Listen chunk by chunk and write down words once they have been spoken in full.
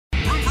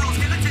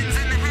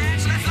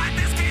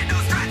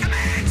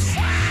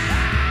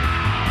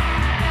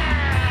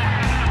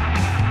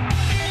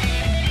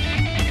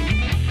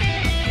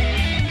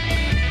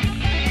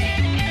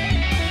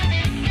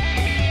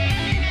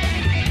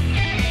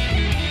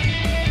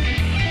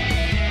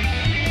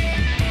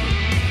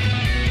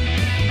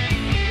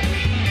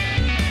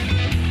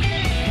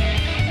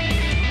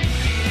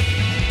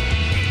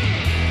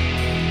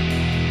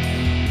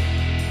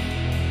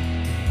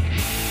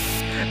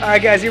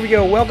right, guys, here we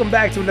go. Welcome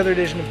back to another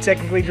edition of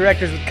Technically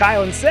Directors with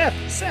Kyle and Seth.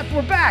 Seth,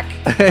 we're back.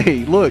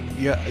 Hey, look,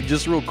 yeah,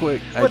 just real quick.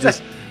 What's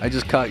that? I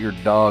just caught your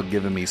dog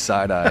giving me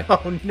side eye.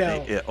 Oh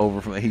no!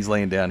 He's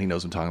laying down. He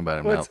knows I'm talking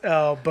about him now.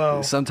 Oh,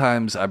 Bo?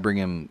 Sometimes I bring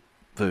him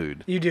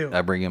food. You do?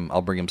 I'll bring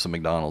him some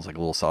McDonald's, like a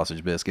little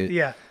sausage biscuit.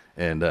 Yeah.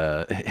 And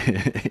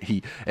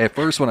he at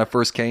first, when I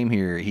first came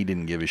here, he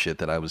didn't give a shit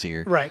that I was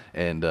here. Right.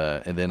 And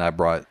then I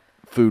brought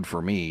food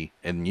for me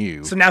and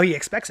you. So now he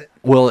expects it.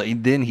 Well,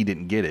 then he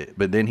didn't get it,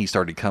 but then he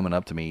started coming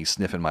up to me,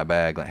 sniffing my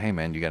bag, like, "Hey,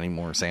 man, you got any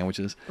more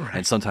sandwiches?" Right.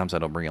 And sometimes I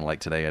don't bring in, like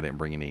today, I didn't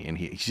bring any, and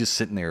he's just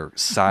sitting there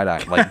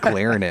side-eye, like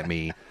glaring at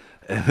me,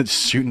 and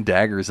shooting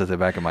daggers at the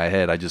back of my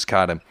head. I just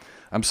caught him.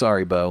 I'm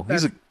sorry, Bo.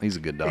 He's a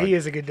good dog. He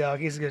is a good dog.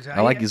 He's a good dog.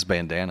 I like his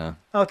bandana.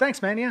 Oh,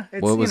 thanks, man. Yeah.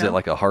 What was it,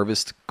 like a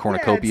harvest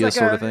cornucopia like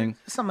sort of thing?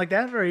 Something like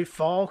that. Very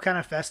fall, kind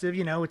of festive.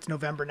 It's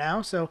November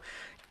now, so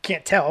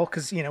can't tell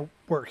because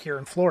we're here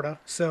in Florida.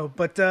 So,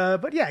 but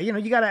yeah,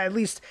 you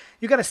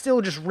gotta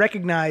still just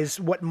recognize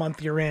what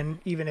month you're in,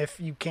 even if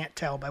you can't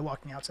tell by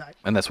walking outside.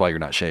 And that's why you're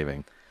not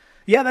shaving.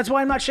 Yeah, that's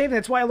why I'm not shaving.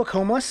 That's why I look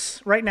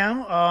homeless right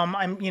now.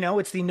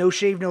 It's the no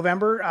shave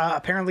November.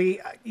 Apparently,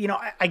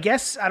 I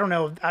guess, I don't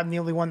know, I'm the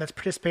only one that's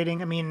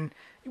participating. I mean,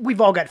 we've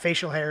all got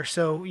facial hair,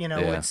 so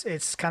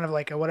it's kind of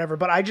like a whatever.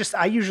 But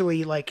I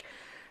usually like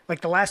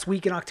the last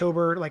week in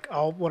October, like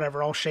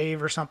I'll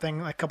shave or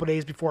something like a couple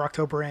days before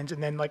October ends,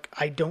 and then like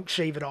I don't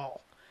shave at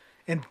all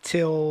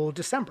until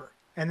December,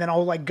 and then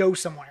I'll like go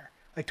somewhere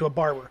like to a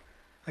barber,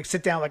 like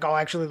sit down, like I'll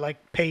actually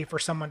like pay for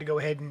someone to go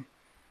ahead and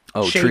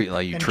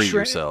treat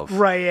yourself.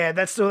 Right, yeah.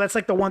 That's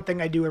like the one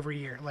thing I do every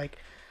year. Like,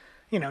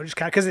 just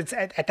kind of, because it's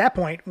at that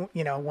point,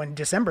 when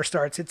December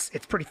starts,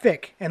 it's pretty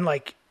thick and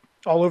like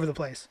all over the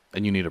place.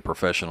 And you need a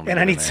professional. And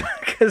I need,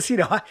 because, you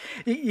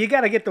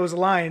got to get those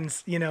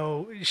lines,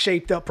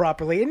 shaped up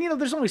properly. And,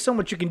 there's only so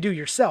much you can do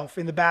yourself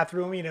in the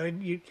bathroom.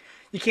 You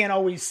can't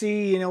always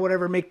see,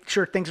 whatever, make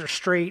sure things are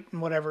straight and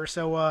whatever.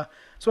 So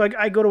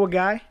I go to a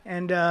guy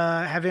and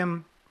have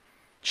him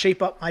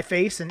shape up my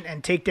face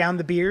and take down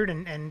the beard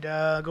and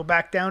go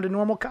back down to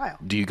normal Kyle.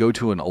 Do you go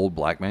to an old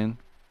black man?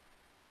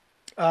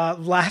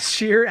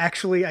 Last year,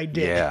 actually, I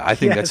did. Yeah, I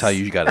think that's how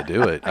you got to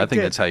do it. I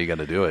think that's how you got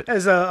to do it.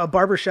 There's a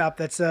barbershop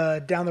that's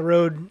down the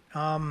road.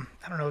 I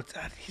don't know.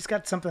 He's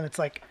got something that's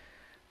like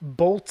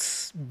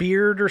Bolt's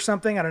Beard or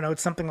something. I don't know.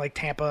 It's something like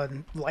Tampa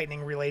and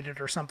Lightning related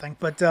or something.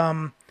 But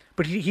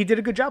he did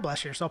a good job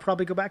last year, so I'll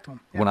probably go back to him.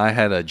 Yeah. When I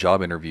had a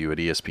job interview at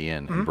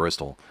ESPN in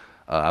Bristol,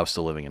 I was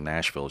still living in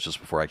Nashville. It's just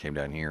before I came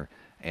down here.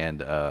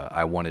 And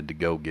I wanted to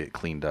go get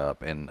cleaned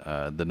up. And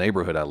the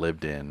neighborhood I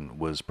lived in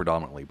was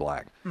predominantly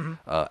black,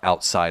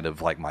 outside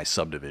of like my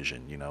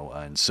subdivision,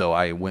 And so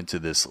I went to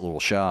this little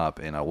shop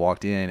and I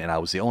walked in and I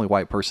was the only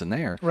white person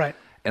there. Right.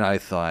 And I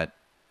thought,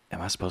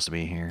 am I supposed to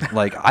be here?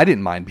 Like, I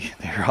didn't mind being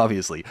there,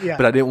 obviously. Yeah.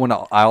 But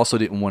I also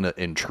didn't want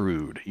to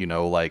intrude,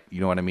 like, you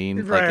know what I mean?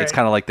 Right. Like, it's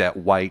kind of like that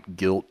white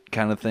guilt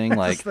kind of thing.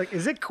 Like,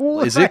 is it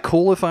cool? It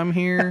cool if I'm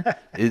here?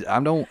 I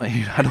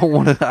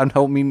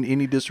don't mean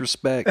any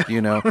disrespect,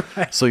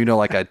 Right. So,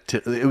 like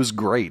it was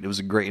great. It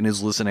was great. And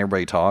his listening to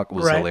everybody talk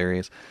was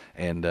hilarious.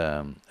 And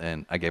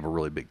I gave a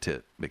really big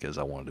tip because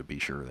I wanted to be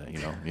sure that,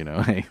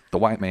 hey, the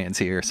white man's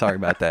here. Sorry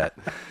about that.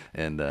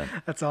 And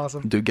that's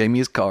awesome. Dude gave me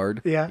his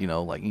card. Yeah.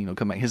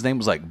 Come back. His name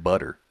was like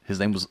Butter. His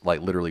name was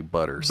like literally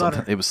Butter.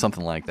 Something. It was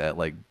something like that,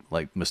 like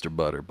Mr.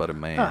 Butter, Butter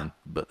Man,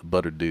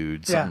 Butter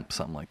Dude,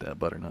 something like that.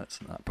 Butternuts,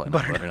 not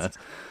Butternuts.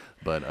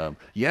 But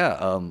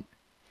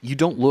you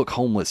don't look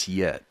homeless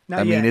yet. Not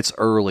I yet. mean, it's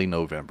early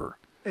November.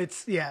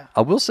 Yeah.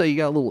 I will say you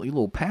got a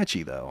little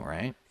patchy though,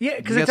 right? Yeah,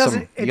 because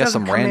you got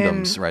some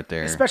randoms right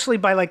there, especially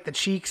by like the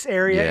cheeks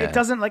area. Yeah. It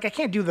doesn't I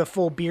can't do the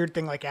full beard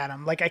thing like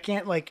Adam. Like I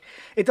can't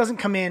it doesn't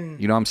come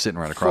in. I'm sitting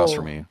right across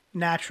from you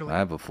naturally. I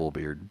have a full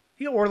beard.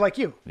 Or like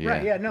you, yeah,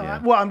 right? Yeah, no.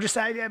 Yeah. I'm just.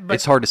 But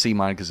it's hard to see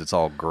mine because it's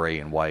all gray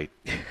and white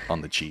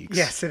on the cheeks.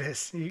 Yes, it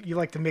is. You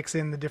like to mix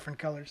in the different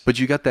colors. But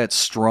you got that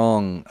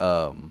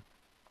strong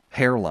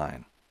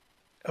hairline.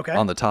 Okay.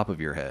 On the top of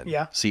your head.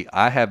 Yeah. See,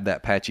 I have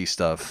that patchy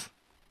stuff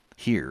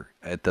here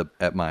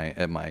at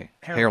my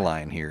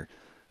hairline here.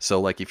 So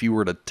like if you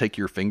were to take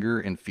your finger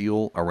and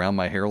feel around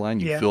my hairline,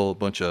 you'd feel a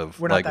bunch of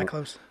We're not that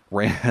close.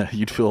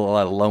 You'd feel a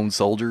lot of lone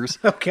soldiers.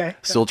 Okay.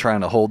 Still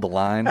trying to hold the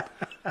line.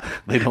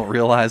 They don't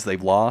realize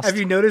they've lost. Have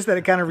you noticed that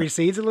it kind of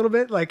recedes a little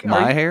bit? Like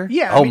my hair?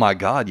 Yeah. My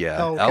God,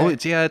 yeah. Oh,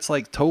 okay. It's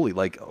like totally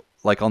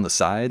like on the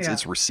sides, Yeah.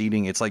 it's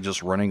receding. It's like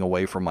just running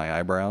away from my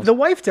eyebrows. The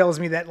wife tells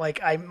me that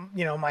like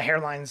my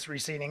hairline's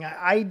receding.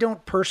 I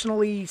don't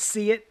personally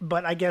see it,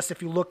 but I guess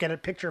if you look at a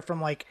picture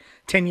from like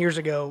 10 years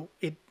ago,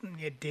 it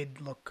did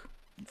look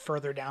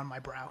further down my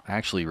brow. I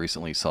actually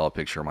recently saw a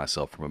picture of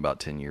myself from about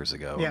 10 years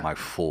ago. Yeah. My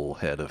full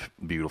head of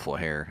beautiful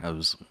hair. It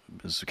was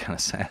kind of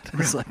sad.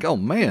 It's like, oh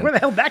man. Where the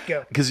hell did that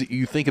go? Because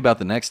you think about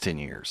the next 10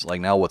 years. Like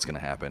now what's going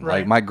to happen? Right.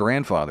 Like my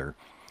grandfather,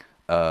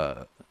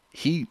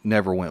 he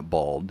never went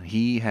bald.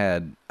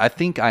 I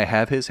think I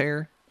have his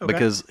hair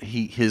because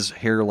his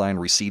hairline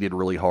receded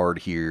really hard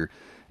here.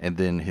 And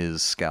then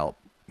his scalp,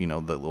 the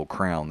little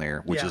crown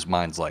there, which is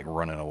mine's like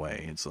running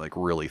away. It's like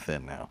really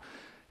thin now.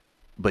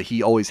 but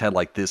he always had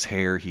like this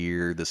hair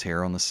here, this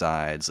hair on the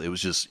sides. It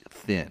was just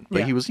thin. But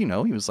Yeah. he was, he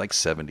was like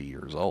 70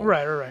 years old.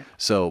 Right.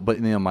 So, but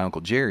my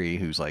Uncle Jerry,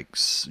 who's like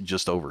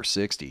just over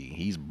 60,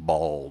 he's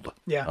bald.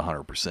 Yeah.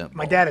 100% bald.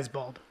 My dad is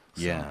bald.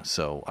 So. Yeah,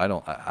 so I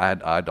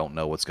don't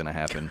know what's gonna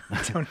happen.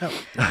 I don't know.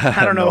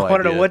 I don't know. no I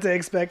don't know idea. what to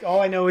expect.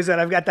 All I know is that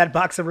I've got that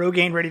box of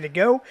Rogaine ready to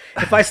go.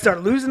 If I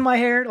start losing my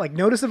hair, like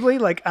noticeably,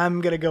 like I'm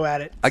gonna go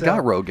at it. I So- got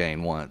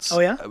Rogaine once.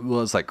 Oh, yeah?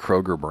 Well, it's like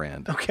Kroger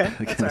brand. Okay,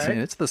 that's all right.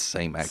 It's the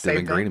same active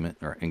Same thing.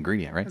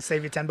 ingredient, right?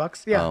 Save you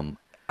 $10. Yeah.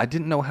 I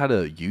didn't know how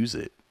to use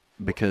it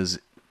because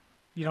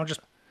You don't just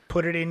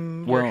put it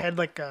in your Well, head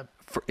like a.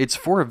 it's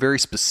for a very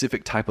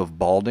specific type of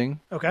balding.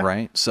 Okay.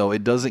 Right. So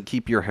it doesn't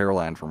keep your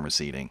hairline from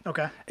receding.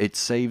 Okay. It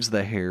saves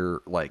the hair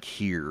like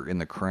here in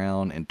the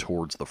crown and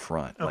towards the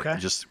front. Okay. Like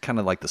just kind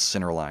of like the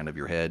center line of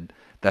your head.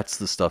 That's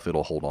the stuff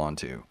it'll hold on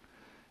to.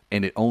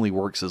 And it only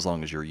works as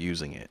long as you're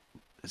using it.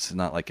 It's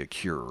not like a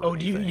cure. Or Oh,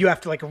 do anything. you have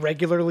to like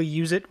regularly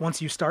use it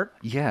once you start?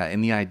 Yeah,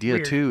 and the idea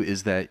Weird. too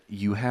is that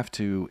you have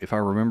to, if I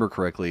remember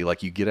correctly,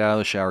 like you get out of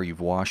the shower,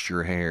 you've washed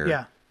your hair,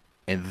 Yeah.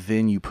 and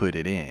then you put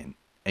it in,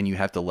 and you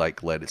have to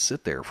like let it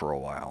sit there for a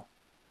while.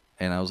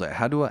 And I was like,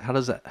 how do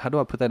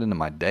I put that into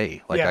my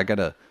day? Like Yeah. I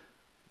gotta,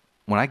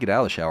 when I get out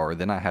of the shower,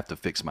 then I have to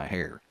fix my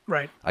hair.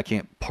 Right. I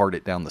can't part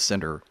it down the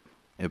center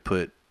and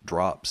put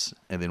drops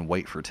and then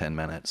wait for 10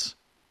 minutes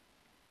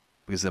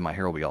because then my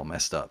hair will be all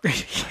messed up.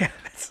 Yeah.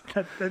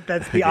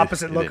 That's the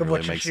opposite it look didn't of what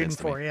really you're make shooting sense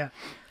to me. for. Yeah.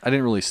 I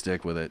didn't really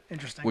stick with it.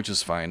 Interesting. Which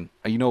is fine.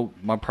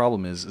 My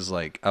problem is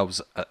like I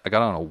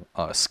got on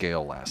a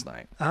scale last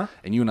night,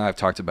 and you and I have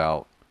talked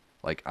about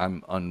like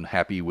I'm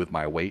unhappy with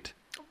my weight,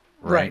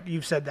 right?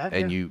 You've said that.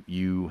 And yeah.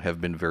 you have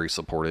been very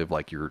supportive.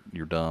 Like you're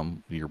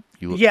dumb. You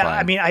look Yeah, fine.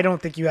 I mean, I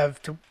don't think you have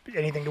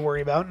anything to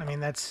worry about. I mean,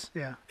 that's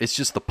yeah. It's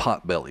just the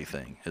pot belly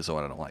thing is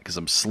what I don't like because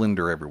I'm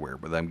slender everywhere,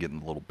 but I'm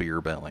getting a little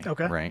beer belly.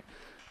 Okay. Right.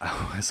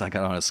 I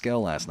got on a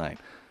scale last night,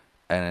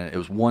 and it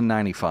was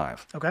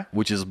 195. Okay.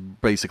 Which is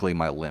basically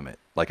my limit.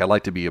 Like I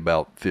like to be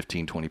about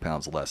 15, 20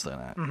 pounds less than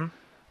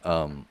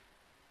that.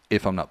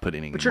 If I'm not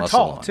putting any But you're muscle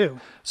tall, on. too.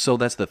 So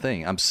that's the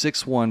thing. I'm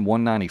 6'1",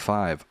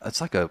 195. That's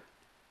like a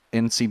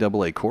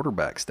NCAA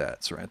quarterback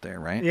stats right there,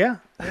 right? Yeah.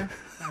 Yeah.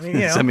 I mean,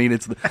 you know. I mean,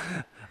 it's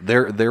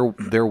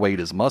their weight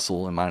is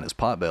muscle and mine is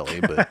pot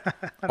belly, but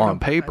on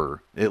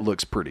paper it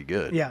looks pretty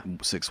good. Yeah.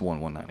 6'1",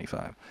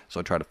 195. So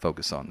I try to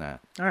focus on that,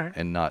 All right.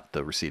 and not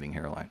the receding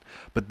hairline.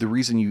 But the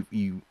reason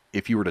you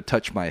if you were to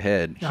touch my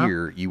head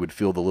here, you would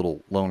feel the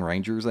little Lone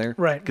Rangers there,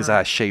 Right, Because right.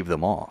 I shave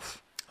them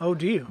off Oh,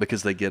 do you?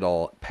 because they get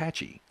all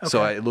patchy.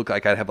 So Okay. I look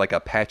like I'd have like a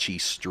patchy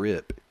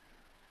strip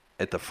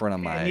at the front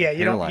of my And yeah,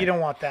 hairline. you don't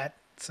want that.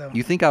 So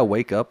You think I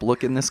wake up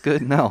looking this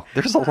good? No,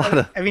 there's a lot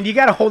of. I mean, you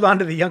got to hold on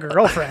to the younger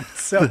girlfriend.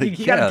 So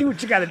you got to Yeah. do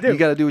what you got to do. You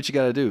got to do what you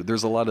got to do.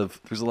 There's a lot of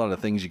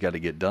things you got to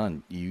get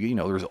done. You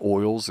know, there's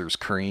oils, there's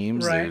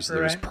creams, Right, there's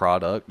right.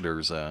 product,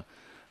 there's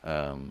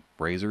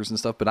razors and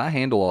stuff. But I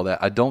handle all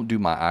that. I don't do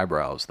my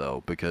eyebrows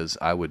though because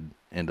I would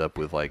end up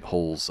with like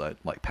holes,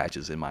 like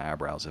patches in my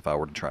eyebrows if I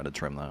were to try to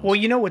trim those. Well,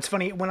 you know what's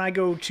funny? When I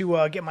go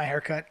to get my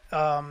haircut,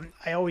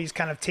 I always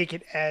kind of take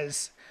it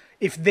as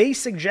if they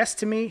suggest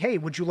to me, "Hey,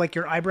 would you like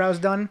your eyebrows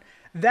done?"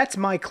 That's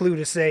my clue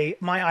to say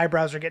my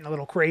eyebrows are getting a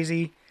little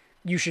crazy.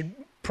 You should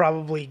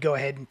probably go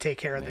ahead and take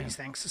care of these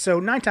things. So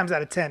 9 times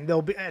out of 10,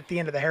 they'll be at the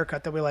end of the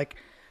haircut. They'll be like,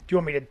 "Do you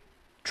want me to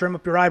trim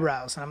up your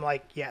eyebrows?" And I'm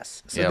like,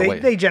 "Yes." So Yeah,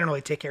 wait. they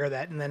generally take care of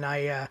that, and then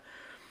I,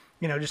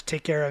 just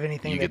take care of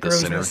anything you that get the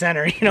grows center. in the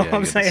center. You know Yeah, what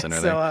I'm you get the saying? center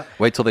So. there.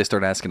 Wait till they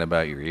start asking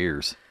about your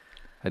ears.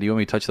 Hey, do you want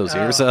me to touch those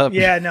ears up?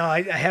 Yeah, no,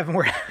 I haven't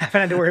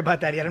had to worry about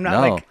that yet. I'm not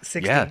like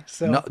 60. Yeah.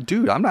 So No,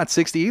 dude, I'm not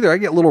 60 either. I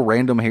get little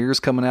random hairs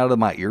coming out of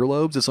my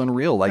earlobes. It's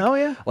unreal. Like, Oh,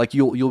 yeah. Like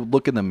you'll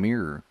look in the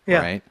mirror, Yeah.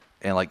 right?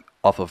 And like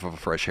off of a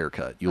fresh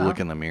haircut, you look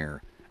in the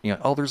mirror. You know,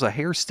 oh, there's a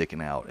hair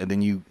sticking out, and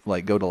then you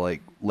like go to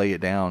like lay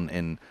it down,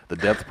 and the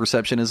depth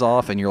perception is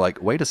off, and you're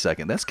like, wait a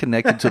second, that's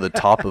connected to the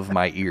top of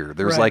my ear.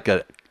 There's Right. like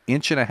a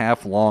 1.5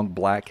 inch long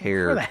black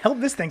hair where the hell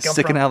did this thing come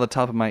sticking from? out of the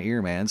top of my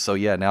ear, man. So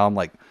yeah, now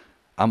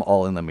I'm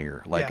all in the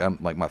mirror. Like Yeah. I'm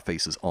like my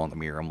face is on the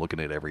mirror. I'm looking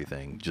at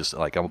everything. Just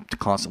like I'm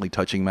constantly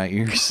touching my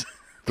ears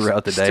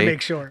throughout the Just to day.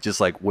 make sure. Just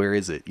like where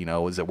is it? You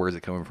know, where is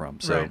it coming from?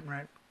 So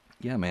Right.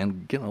 yeah,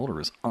 man, getting older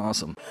is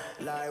awesome.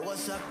 Like,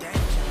 what's up, danger?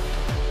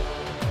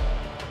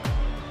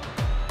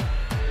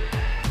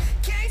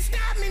 Can't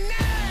stop me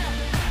now.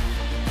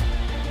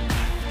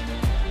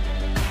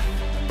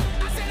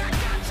 I said I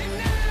got you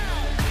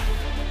now.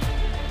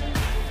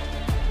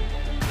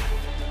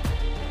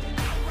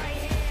 I'm right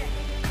here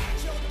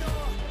at your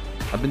door.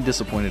 I've been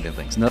disappointed in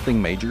things.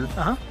 Nothing major,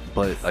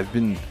 but I've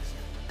been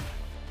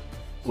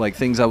like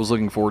things I was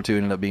looking forward to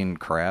ended up being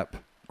crap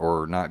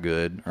or not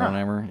good or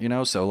whatever. You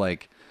know, so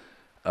like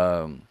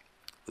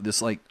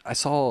this like I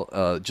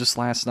saw just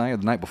last night or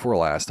the night before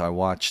last I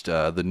watched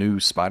the new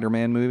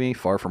Spider-Man movie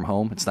Far From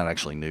Home. It's not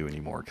actually new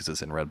anymore because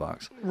it's in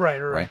Redbox.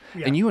 Right.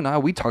 Yeah. And you and I,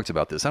 we talked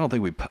about this. I don't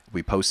think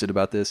we posted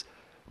about this,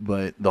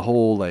 but the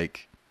whole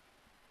like,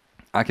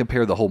 I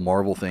compare the whole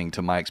Marvel thing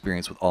to my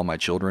experience with all my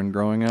children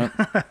growing up.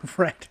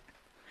 right.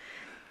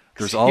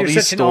 There's all You're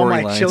these such an All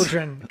My storylines.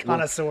 Children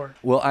connoisseur.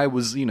 Well, I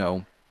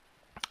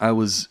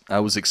was, I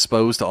was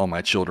exposed to All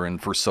My Children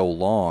for so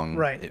long,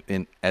 Right.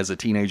 As a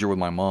teenager with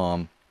my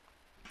mom,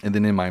 and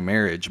then in my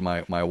marriage,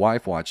 my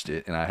wife watched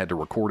it, and I had to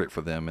record it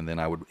for them, and then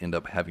I would end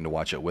up having to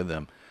watch it with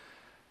them.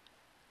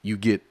 You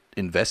get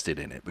invested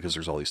in it because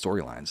there's all these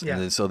storylines, Yeah.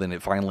 and then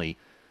it finally,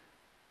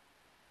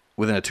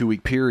 within a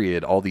 2-week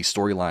period, all these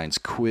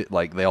storylines quit,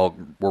 like they all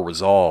were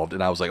resolved,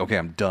 and I was like, okay,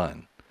 I'm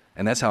done.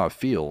 And that's how I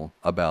feel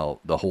about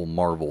the whole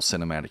Marvel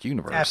Cinematic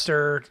Universe.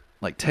 After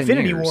like 10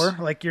 Infinity years. War,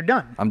 like you're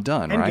done. I'm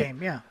done, right?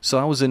 Endgame, yeah. So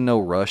I was in no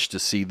rush to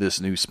see this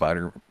new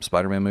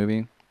Spider-Man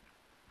movie,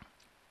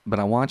 but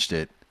I watched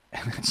it,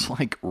 and it's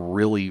like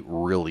really,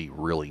 really,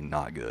 really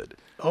not good.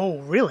 Oh,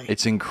 really?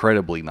 It's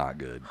incredibly not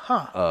good.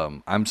 Huh.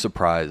 I'm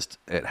surprised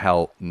at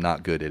how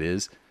not good it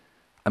is.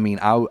 I mean,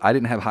 I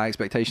didn't have high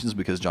expectations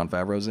because Jon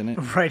Favreau's in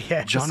it. Right,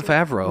 yeah. Jon just-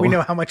 Favreau. We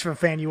know how much of a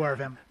fan you are of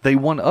him. They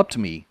one-upped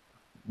me.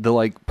 The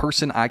like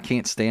person I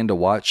can't stand to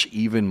watch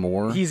even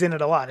more He's in it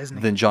a lot, isn't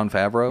he? than Jon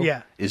Favreau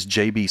Yeah. is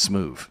JB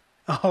Smoove.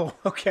 Oh,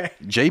 okay.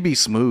 JB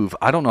Smoove,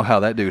 I don't know how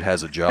that dude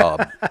has a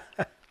job.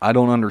 I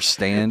don't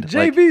understand.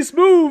 Like, JB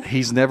Smoove.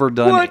 he's never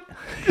done What?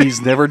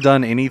 he's never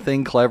done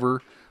anything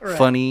clever, Right.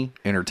 funny,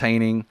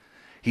 entertaining.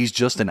 He's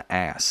just an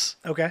ass.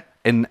 Okay.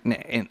 And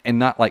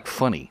not like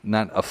funny,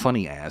 not a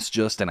funny ass,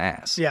 just an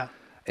ass. Yeah.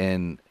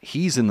 And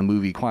he's in the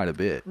movie quite a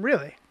bit.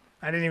 Really?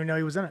 I didn't even know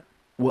he was in it.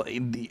 Well,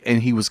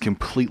 and he was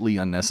completely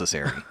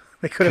unnecessary.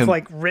 They could have Com-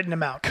 like written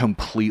him out.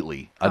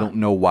 Completely. I don't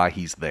know why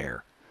he's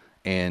there.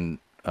 And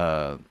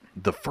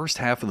the first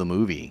half of the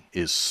movie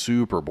is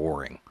super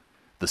boring.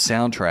 The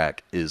soundtrack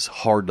is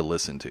hard to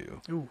listen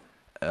to. Ooh.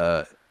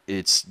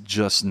 It's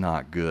just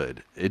not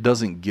good. It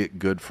doesn't get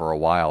good for a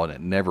while, and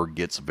it never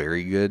gets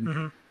very good.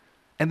 Mm-hmm.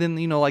 And then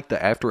like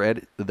the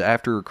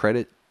after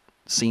credit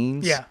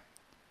scenes. Yeah.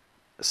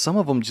 Some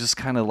of them just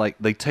kind of like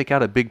they take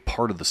out a big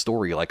part of the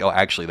story. Like, oh,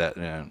 actually,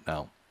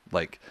 no,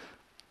 like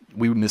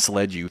we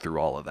misled you through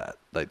all of that.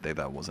 Like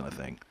that wasn't a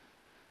thing.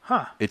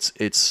 Huh. It's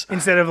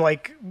Instead of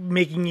like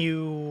making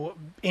you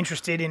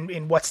interested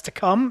in what's to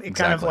come, it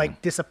kind of Exactly.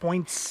 like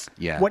disappoints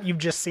Yeah. what you've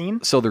just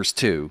seen. so there's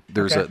two.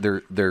 There's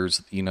Okay.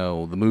 there's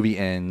the movie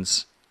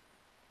ends.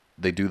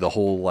 They do the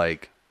whole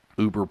like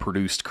Uber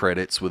produced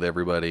credits with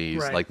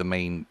everybody's Right. like the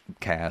main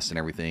cast and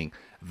everything.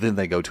 Then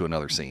they go to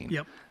another scene.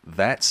 Yep.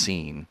 That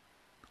scene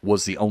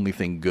was the only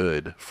thing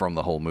good from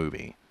the whole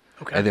movie.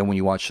 Okay. And then when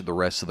you watch the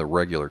rest of the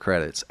regular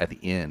credits at the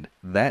end,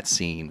 that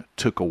scene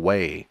took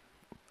away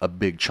a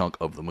big chunk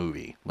of the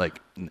movie. Like,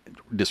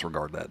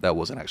 disregard that. That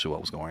wasn't actually what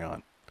was going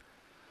on.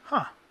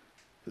 Huh.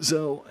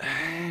 So,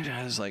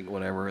 it's like,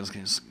 whatever. It's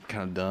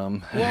kind of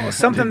dumb. Well,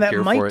 something Didn't that care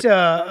for might,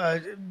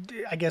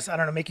 it. I guess, I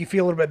don't know, make you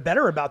feel a little bit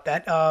better about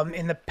that.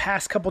 In the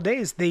past couple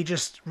days, they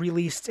just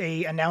released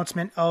a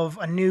announcement of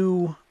a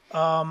new,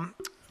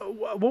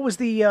 what was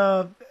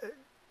the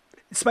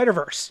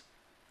Spider-Verse,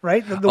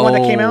 right? The one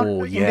that came out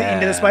Oh, into yeah.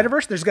 the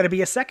Spider-Verse. There's got to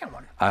be a second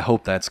one, I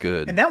hope that's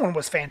good. and that one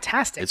was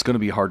fantastic. It's going to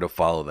be hard to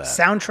follow that.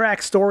 Soundtrack,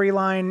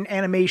 storyline,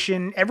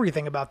 animation,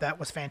 everything about that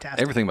was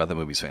fantastic. Everything about the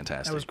movie's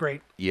fantastic. That was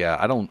great. Yeah,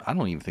 I don't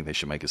even think they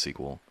should make a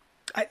sequel.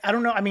 I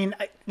don't know. I mean,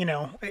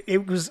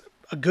 it was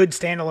a good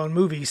standalone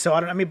movie, so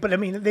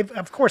they've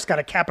of course got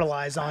to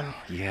capitalize on.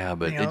 Yeah,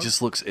 but You know?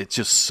 it's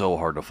just so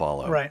hard to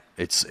follow. Right.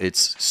 It's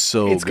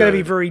so It's going to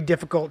be good. very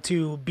difficult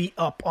to be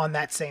up on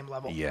that same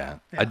level. Yeah.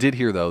 I did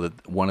hear though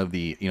that one of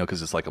the,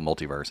 because it's like a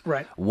multiverse.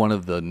 Right. One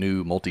of the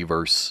new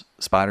multiverse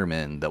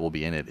Spider-Man that will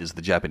be in it is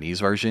the Japanese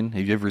version.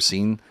 Have you ever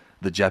seen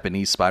the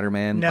Japanese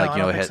Spider-Man? No, like, I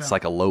don't think it's so.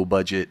 like a low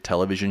budget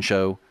television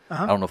show.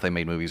 Uh-huh. I don't know if they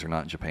made movies or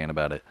not in Japan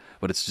about it,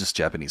 but it's just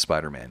Japanese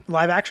Spider-Man.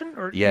 Live action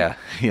or Yeah.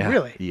 Yeah.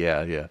 Really?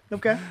 Yeah.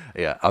 Okay.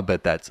 Yeah. I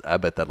bet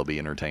that'll be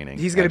entertaining.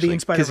 He's gonna be in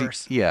actually. 'Cause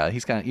Spider-Verse. Yeah.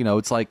 He's kind of,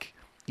 it's like,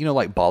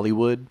 like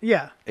Bollywood.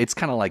 Yeah. It's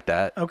kind of like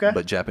that. Okay.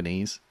 But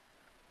Japanese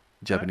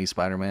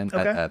Spider-Man.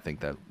 Okay. I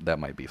think that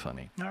might be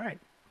funny. All right.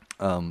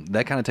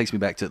 That kind of takes me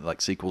back to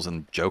like sequels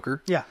and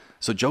Joker. Yeah.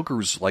 So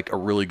Joker's like a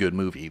really good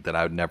movie that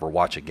I would never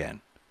watch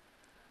again,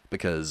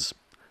 because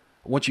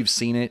once you've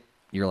seen it,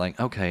 you're like,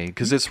 okay,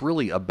 because it's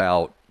really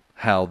about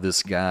how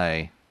this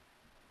guy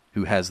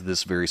who has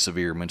this very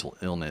severe mental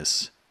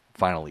illness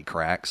finally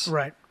cracks.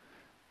 Right.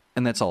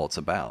 And that's all it's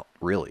about,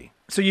 really.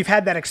 So you've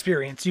had that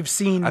experience. You've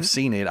seen. I've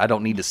seen it. I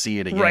don't need to see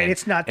it again. Right.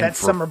 It's not And that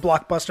for summer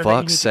blockbuster that you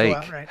need fuck's to sake, go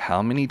out. Right.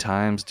 how many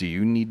times do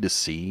you need to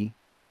see?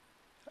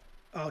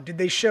 Oh, did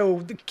they show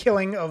the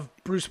killing of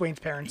Bruce Wayne's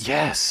parents?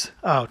 Yes.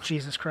 Oh,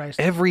 Jesus Christ.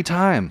 Every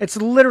time. It's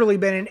literally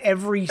been in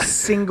every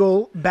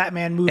single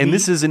Batman movie And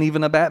this isn't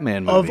even a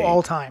Batman movie. of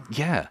all time.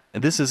 Yeah.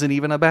 And this isn't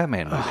even a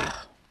Batman movie.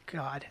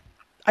 God.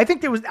 I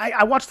think there was.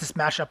 I watched this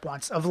mashup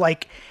once of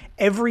like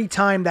every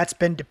time that's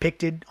been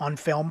depicted on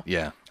film.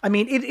 Yeah. I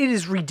mean, it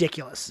is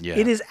ridiculous. Yeah.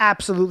 It is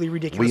absolutely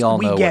ridiculous. We all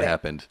know get what it.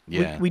 happened.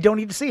 We- Yeah. We, don't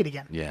need to see it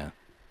again. Yeah.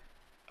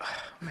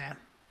 Man.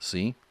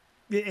 See?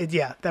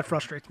 Yeah, that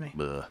frustrates me.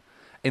 Ugh.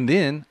 And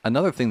then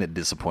another thing that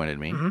disappointed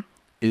me Mm-hmm.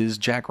 is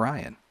Jack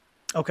Ryan.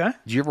 Okay.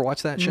 Did you ever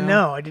watch that show?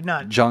 No, I did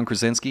not. John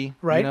Krasinski,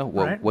 Right. You know,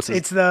 well, right. what's his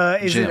Is it a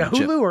Jim,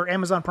 Hulu or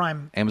Amazon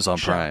Prime? Amazon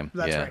show? Prime?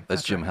 That's yeah, right.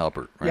 that's Jim right.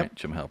 Halpert, right? Yep.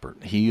 Jim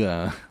Halpert. He,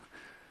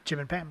 Jim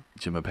and Pam.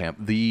 Jim and Pam.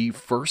 The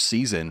first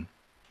season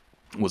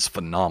was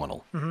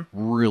phenomenal,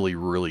 really,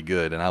 really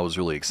good, and I was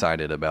really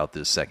excited about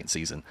this second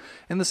season.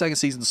 And the second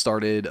season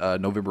started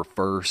November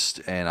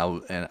 1st,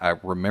 and I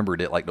remembered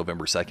it like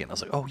November 2nd. I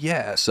was like, oh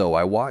yeah. So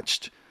I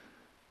watched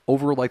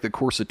over like the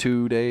course of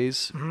 2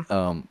 days,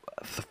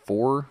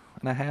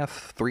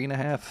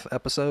 3.5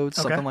 episodes,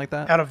 Okay. something like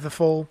that. Out of the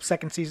full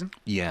second season.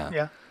 Yeah.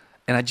 Yeah.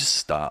 And I just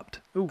stopped.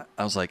 Ooh.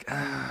 I was like,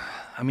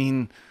 I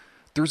mean,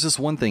 there's this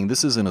one thing.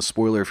 This isn't a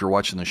spoiler if you're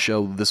watching the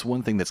show. This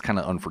one thing that's kind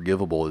of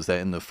unforgivable is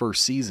that in the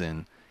first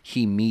season,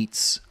 he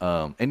meets,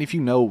 and if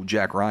you know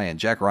Jack Ryan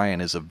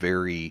is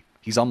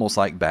he's almost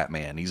like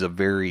Batman. He's a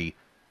very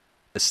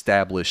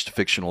established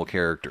fictional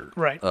character.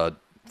 Right.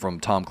 From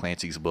Tom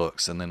Clancy's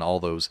books, and then all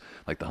those,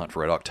 like The Hunt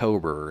for Red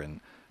October and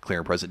Clear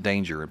and Present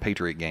Danger and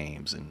Patriot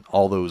Games and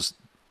all those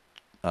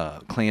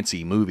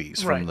Clancy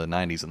movies Right. from the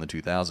 90s and the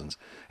 2000s.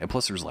 And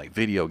plus there's like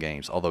video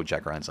games, although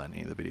Jack Ryan's not in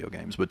any of the video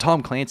games. But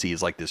Tom Clancy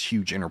is like this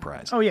huge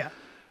enterprise. Oh yeah.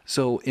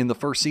 So in the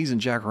first season,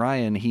 Jack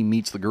Ryan, he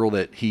meets the girl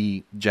that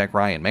Jack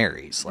Ryan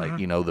marries. Like,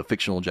 you know, the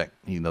fictional Jack,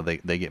 you know, they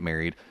get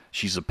married.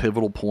 She's a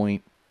pivotal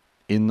point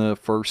in the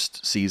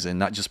first season,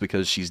 not just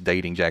because she's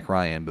dating Jack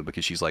Ryan, but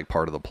because she's like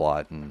part of the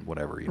plot and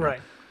whatever, you know.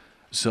 Right.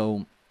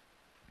 So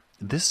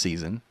this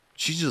season,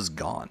 she's just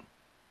gone.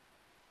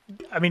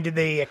 I mean, did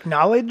they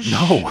acknowledge?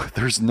 No,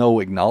 there's no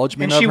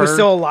acknowledgement And of she her. was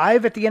still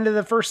alive at the end of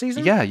the first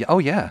season? Yeah, yeah, oh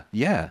yeah,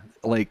 yeah.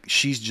 Like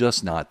she's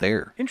just not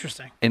there.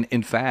 Interesting. And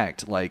in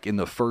fact, like in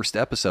the first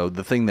episode,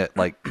 the thing that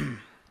like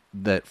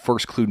that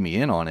first clued me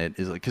in on it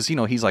is like, because you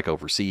know he's like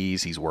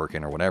overseas, he's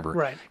working or whatever.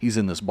 Right. He's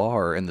in this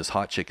bar, and this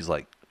hot chick is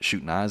like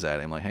shooting eyes at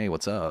him, like, "Hey,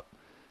 what's up?"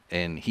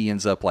 And he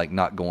ends up like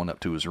not going up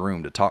to his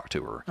room to talk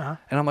to her.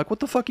 And I'm like, "What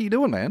the fuck are you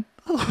doing, man?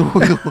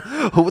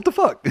 What the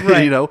fuck?"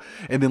 Right. You know.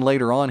 And then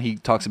later on, he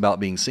talks about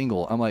being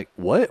single. I'm like,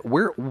 "What?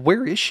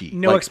 Where is she?"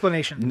 No Like,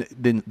 explanation.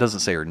 Then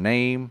doesn't say her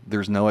name.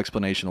 There's no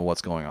explanation of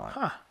what's going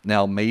on.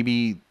 Now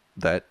maybe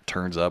that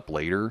turns up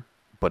later,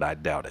 but I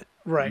doubt it.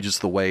 Right. Just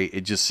the way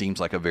it just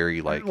seems like a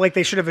very Like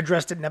they should have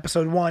addressed it in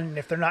episode 1. And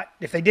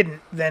if they didn't,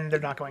 then they're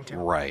not going to.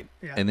 right.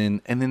 Yeah. And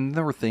then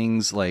there were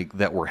things like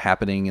that were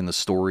happening in the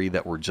story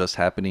that were just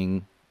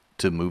happening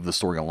to move the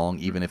story along,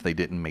 even if they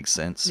didn't make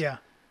sense. Yeah.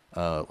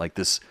 Like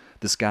this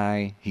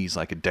guy, he's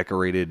like a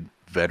decorated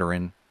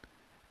veteran,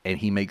 and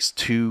he makes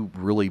 2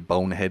 really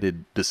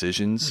boneheaded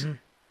decisions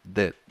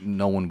that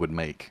no one would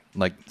make,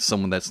 like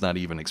someone that's not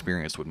even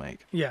experienced would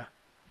make, Yeah.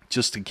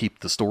 just to keep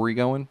the story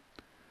going.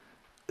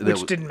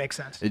 Which didn't make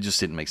sense. It just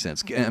didn't make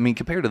sense. I mean,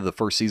 compared to the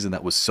first season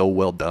that was so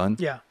well done.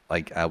 Yeah.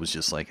 Like I was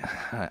just like,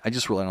 I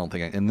just really don't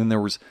think. And then there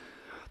was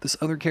this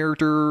other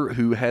character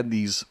who had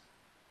these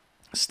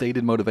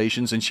stated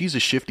motivations, and she's a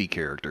shifty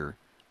character,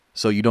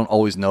 so you don't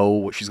always know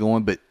what she's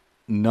going. But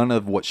none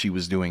of what she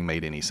was doing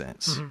made any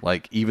sense.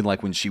 Like even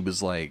like when she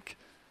was like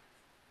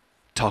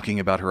talking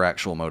about her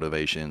actual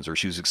motivations, or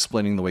she was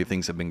explaining the way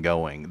things have been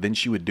going, then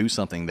she would do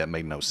something that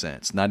made no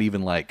sense. Not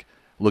even like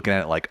looking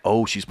at it like,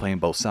 oh, she's playing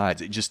both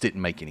sides. It just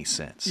didn't make any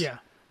sense. Yeah.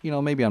 You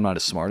know, maybe I'm not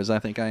as smart as I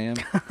think I am,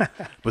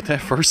 but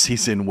that first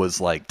season was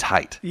like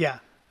tight, Yeah.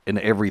 and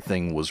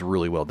everything was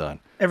really well done.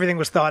 Everything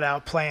was thought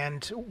out,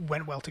 planned,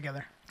 went well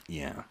together.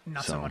 Yeah.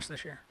 Not so much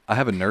this year. I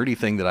have a nerdy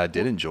thing that I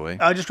did enjoy.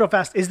 Just real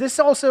fast. Is this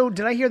also,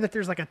 did I hear that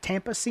there's like a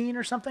Tampa scene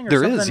or something? Or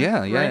There is, something? yeah,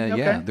 Right?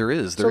 Okay. there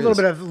is. So a little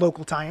bit of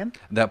local tie-in.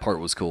 That part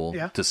was cool.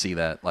 Yeah. To see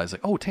that. I was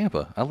like, oh,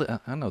 Tampa.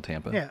 I know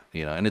Tampa. Yeah.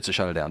 You know, and it's a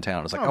shot of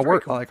downtown. It's like, Oh, I very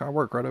work cool. I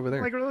work right over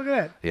there. Like, look at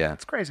that. Yeah.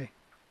 It's crazy.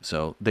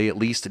 So they at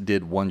least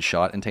did one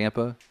shot in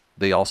Tampa.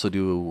 They also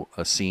do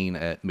a scene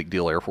at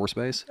MacDill Air Force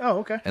Base. Oh,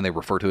 okay. And they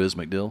refer to it as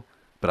MacDill,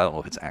 but I don't know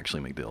if it's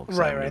actually MacDill. 'cause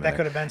I Right, haven't right. been That there.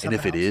 could have been And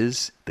if something it else.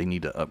 is, they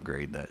need to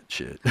upgrade that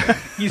shit.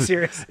 You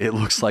serious? It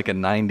looks like a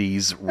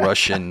 90s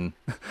Russian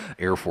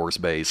Air Force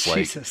base.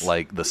 Jesus.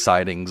 Like the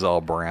siding's all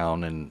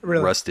brown and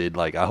Really? rusted.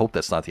 Like, I hope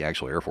that's not the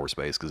actual Air Force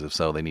base, because if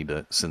so, they need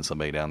to send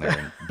somebody down there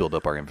and build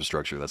up our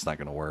infrastructure. That's not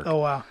going to work. Oh,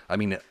 wow. I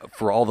mean,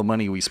 for all the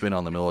money we spend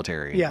on the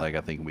military, Yeah. like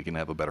I think we can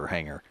have a better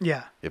hangar.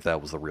 Yeah. If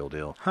that was the real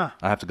deal. Huh.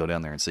 I have to go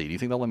down there and see. Do you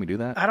think they'll let me do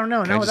that? I don't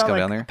know. Can No, I just without go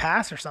like down there? a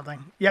pass or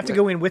something. You have to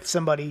go in with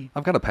somebody.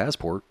 I've got a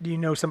passport. Do you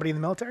know somebody in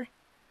the military?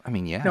 I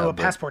mean, yeah. No, a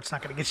but passport's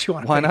not going to get you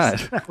on a Why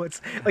base. not? No,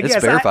 it's like, It's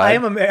yes, verified.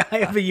 I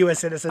am a U.S.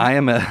 citizen. I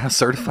am a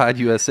certified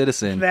U.S.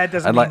 citizen. That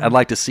doesn't I'd mean-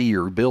 like to see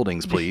your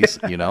buildings, please.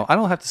 You know, I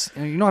don't have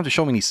to. You don't have to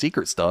show me any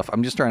secret stuff.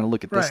 I'm just trying to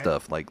look at this Right.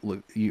 stuff. Like, look,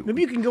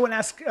 Maybe you can go and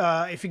ask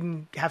if you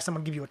can have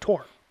someone give you a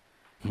tour.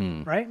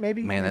 Right?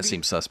 Maybe. man, that Maybe?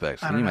 seems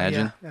suspect. I Can don't you know,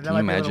 imagine? yeah. That Can might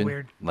you be a little imagine?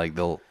 weird. Like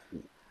they'll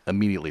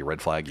immediately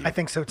red flag you. I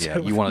think so too. Yeah,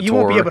 you want a You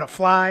tour? won't be able to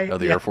fly.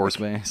 of the Yeah. Air Force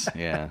Base?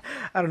 Yeah.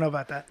 I don't know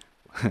about that.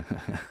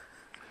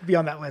 Be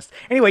on that list.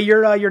 Anyway,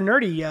 your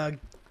nerdy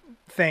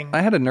thing.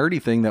 I had a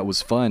nerdy thing that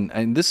was fun,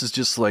 and this is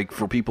just like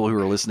for people who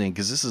are listening,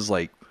 because this is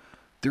like,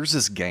 there's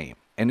this game,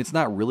 and it's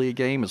not really a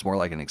game; it's more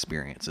like an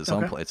experience. It's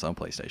Okay. it's on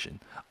PlayStation.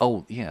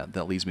 Oh yeah,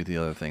 that leads me to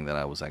the other thing that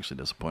I was actually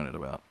disappointed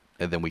about.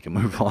 and then we can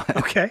move on.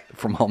 Okay.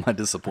 From all my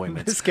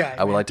disappointments. This guy,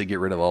 I would man. like to get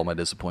rid of all my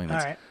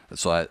disappointments. All right.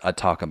 So I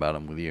talk about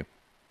them with you.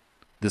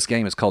 This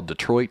game is called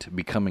Detroit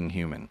Becoming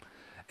Human,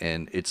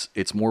 and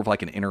it's more of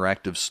like an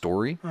interactive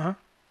story. Uh-huh.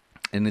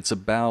 And it's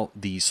about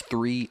these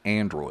 3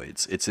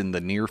 androids. It's in the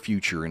near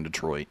future in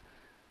Detroit,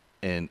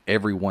 and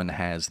everyone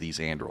has these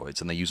androids,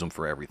 and they use them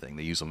for everything.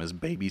 They use them as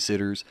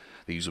babysitters.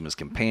 They use them as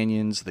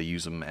companions. They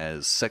use them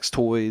as sex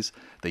toys.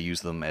 They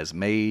use them as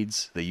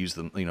maids. They use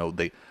them,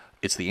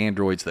 it's the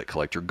androids that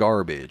collect your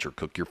garbage or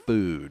cook your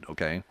food,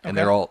 okay? And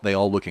Okay. they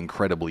all look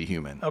incredibly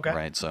human, Okay.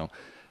 right?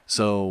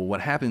 So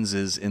what happens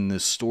is in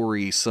this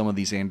story, some of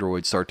these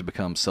androids start to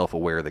become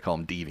self-aware. They call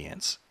them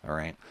deviants, all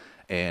right?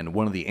 And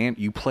one of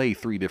you play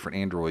 3 different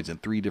androids in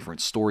 3 different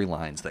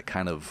storylines that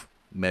kind of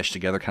mesh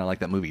together, kind of like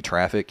that movie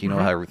Traffic. You know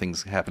how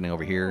everything's happening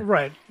over here?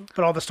 Right.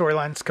 But all the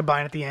storylines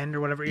combine at the end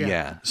or whatever. Yeah.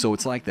 Yeah. So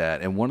it's like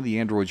that. And one of the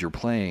androids you're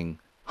playing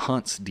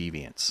hunts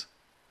deviants.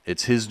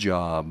 It's his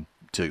job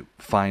to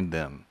find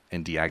them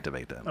and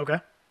deactivate them. Okay.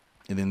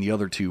 And then the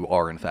other 2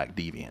 are, in fact,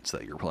 deviants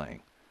that you're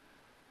playing.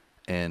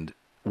 And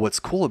what's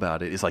cool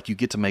about it is like you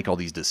get to make all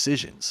these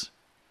decisions.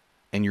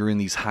 And you're in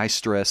these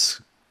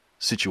high-stress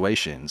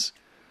situations.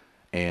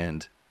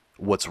 And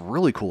what's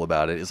really cool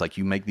about it is like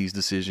you make these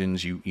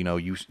decisions. You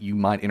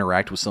might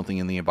interact with something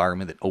in the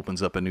environment that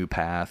opens up a new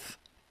path.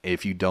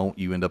 If you don't,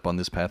 you end up on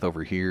this path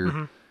over here.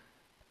 Mm-hmm.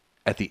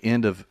 At the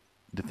end of...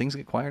 Did things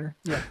get quieter?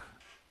 Yeah.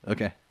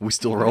 Okay. We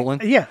still rolling?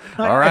 Yeah.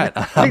 All right.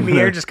 I think the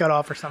air just got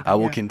off or something. I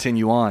will yeah.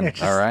 continue on. Yeah,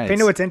 just All right. Pay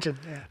no attention.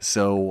 Yeah.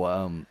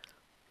 So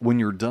when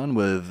you're done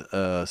with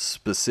a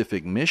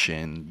specific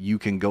mission, you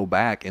can go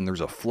back and there's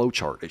a flow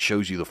chart. It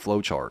shows you the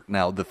flow chart.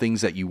 Now, the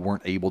things that you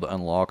weren't able to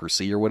unlock or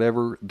see or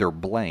whatever, they're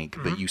blank,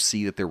 but you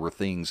see that there were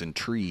things and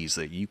trees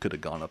that you could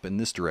have gone up in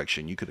this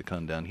direction. You could have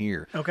come down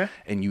here. Okay.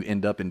 And you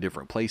end up in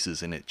different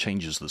places, and it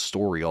changes the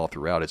story all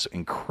throughout. It's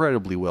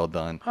incredibly well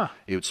done. Huh.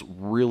 It's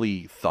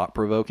really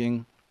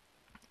thought-provoking,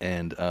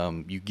 and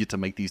you get to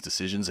make these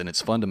decisions, and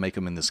it's fun to make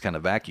them in this kind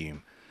of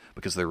vacuum,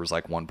 because there was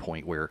like one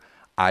point where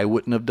I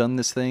wouldn't have done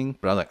this thing,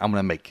 but I was like, I'm going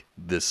to make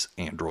this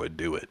android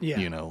do it,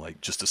 Yeah.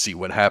 like just to see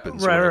what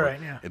happens. or Right, whatever.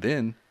 right, yeah. And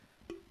then,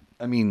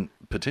 I mean,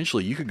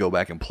 potentially you could go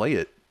back and play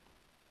it,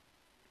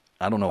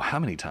 I don't know how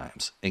many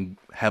times, and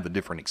have a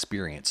different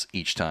experience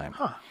each time.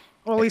 Huh.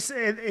 Well, at least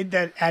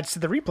that adds to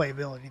the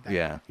replayability then.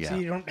 Yeah, yeah. So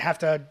you don't have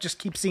to just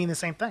keep seeing the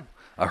same thing.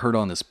 I heard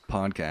on this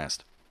podcast,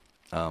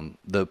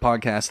 the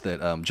podcast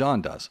that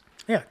John does.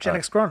 Yeah, Gen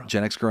X Grown Up.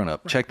 Gen X Grown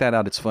Up. Check that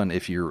out. It's fun.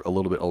 If you're a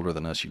little bit older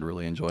than us, you'd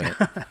really enjoy it.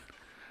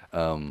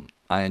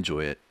 I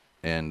enjoy it.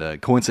 And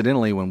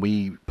coincidentally, when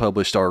we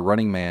published our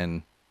Running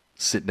Man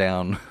sit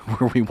down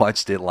where we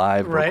watched it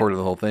live, Right. recorded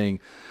the whole thing,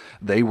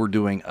 they were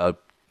doing a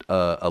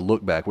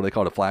look back. What do they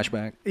call it? A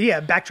flashback? Yeah,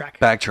 backtrack.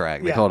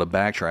 Backtrack. They Yeah. call it a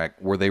backtrack,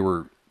 where they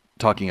were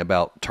talking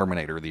about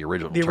Terminator, the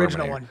original The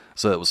original Terminator. one.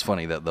 So it was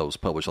funny that those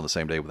published on the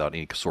same day without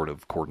any sort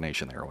of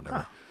coordination there or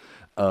whatever.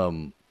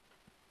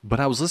 But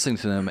I was listening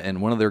to them,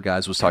 and one of their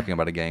guys was talking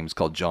about a game. It's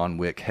called John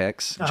Wick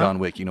Hex. John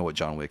Wick, you know what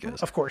John Wick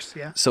is. Of course,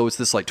 yeah. So it's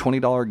this like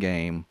 $20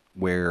 game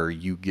where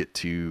you get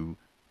to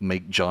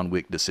make John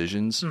Wick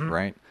decisions, Mm-hmm.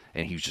 right?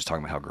 And he was just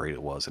talking about how great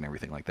it was and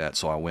everything like that.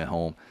 So I went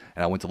home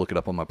and I went to look it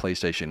up on my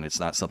PlayStation. And it's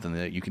not something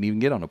that you can even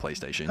get on a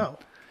PlayStation. Oh.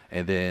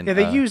 And then Yeah,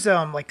 they use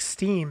like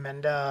Steam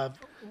and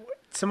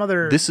some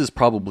other this is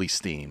probably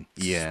Steam.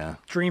 Yeah.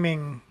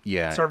 streaming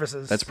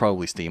services. That's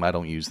probably Steam. I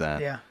don't use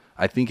that. Yeah.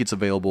 I think it's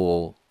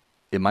available.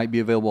 It might be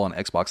available on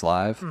Xbox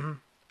Live. Mm-hmm.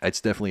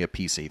 It's definitely a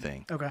PC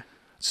thing. Okay.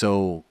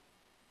 So,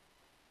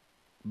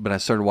 but I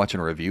started watching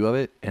a review of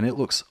it, and it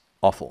looks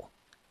awful.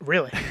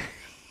 Really?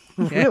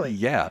 Yeah, Really?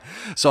 Yeah.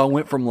 So I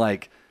went from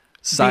like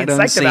sight Being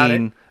psyched about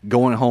unseen,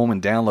 going home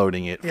and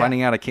downloading it, Yeah.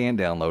 finding out I can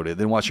download it,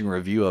 then watching a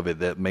review of it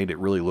that made it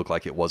really look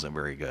like it wasn't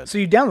very good. So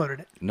you downloaded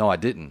it? No, I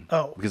didn't.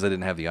 Oh. Because I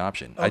didn't have the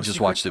option. Oh, I just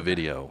secret? watched a Okay.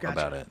 video Gotcha.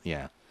 about it.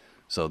 Yeah.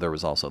 So there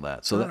was also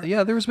that. So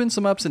yeah, there's been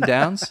some ups and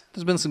downs.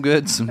 There's been some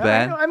good, some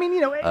bad. I mean,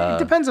 it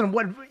depends on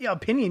what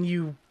opinion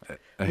you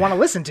want to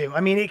listen to.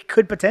 I mean, it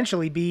could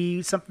potentially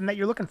be something that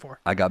you're looking for.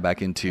 I got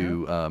back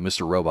into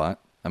Mr. Robot.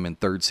 I'm in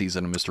 3rd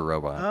season of Mr.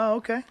 Robot. Oh,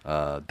 okay.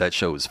 That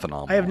show is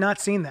phenomenal. I have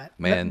not seen that.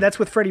 Man. That's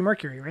with Freddie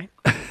Mercury, right?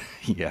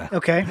 Yeah.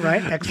 Okay,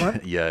 right.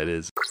 Excellent. Yeah, it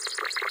is.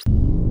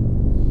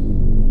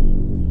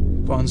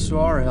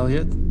 Bonsoir,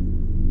 Elliot.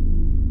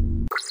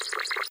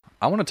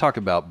 I want to talk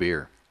about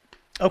beer.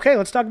 Okay,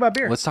 let's talk about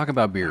beer. Let's talk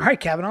about beer. All right,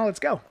 Kavanaugh, let's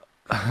go.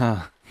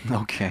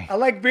 Okay. I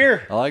like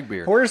beer. I like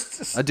beer.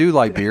 Where's I do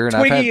like beer, and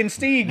Twiggy and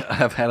Steeg?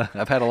 I've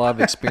had a lot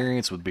of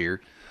experience with beer,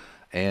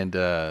 and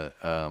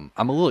I'm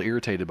a little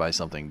irritated by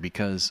something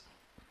because,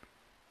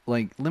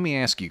 like, let me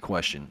ask you a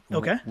question.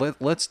 Okay.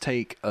 Let's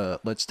take a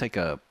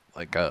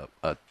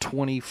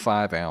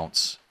 25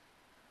 ounce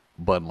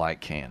Bud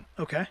Light can.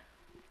 Okay.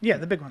 Yeah,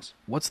 the big ones.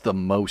 What's the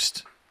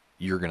most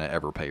you're gonna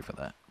ever pay for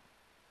that?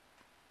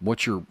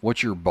 What's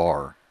your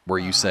bar where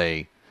you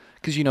say,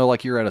 because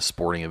like you're at a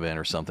sporting event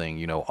or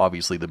something,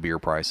 obviously the beer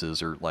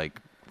prices are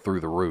like through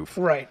the roof.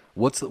 Right.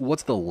 What's the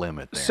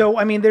limit there? So,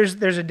 I mean, there's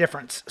a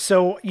difference.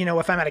 So,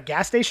 if I'm at a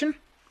gas station,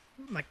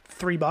 like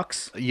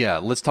 $3. Yeah,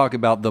 let's talk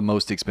about the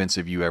most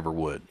expensive you ever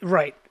would.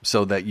 Right.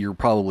 So that you're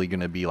probably going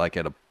to be like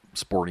at a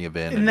sporting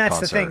event And a that's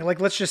concert. the thing. Like,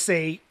 let's just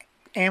say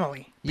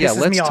Amelie. Yeah, pisses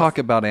let's me off. talk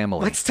about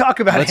Amelie. Let's talk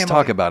about Let's Amelie.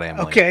 talk about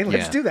Amelie. Okay,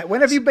 let's Yeah. do that.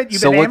 When have you been?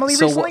 You've So been what- Amelie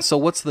so recently? what? So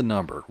what's the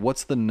number?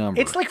 What's the number?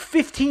 It's like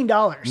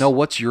 $15. No,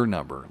 what's your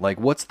number? Like,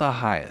 what's the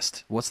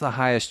highest? What's the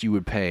highest you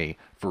would pay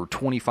for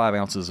 25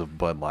 ounces of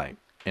Bud Light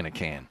in a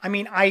can? I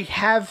mean, I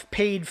have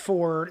paid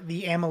for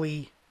the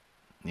Amelie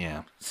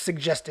Yeah.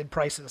 suggested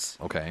prices,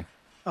 Okay.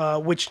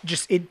 which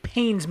just it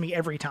pains me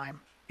every time.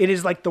 It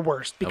is like the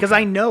worst because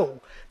Okay. I know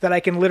that I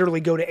can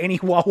literally go to any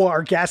Wawa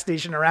or gas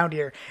station around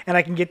here and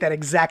I can get that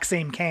exact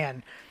same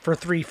can for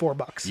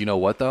 $3-4. You know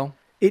what though?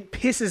 It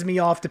pisses me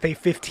off to pay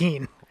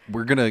 15.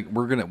 We're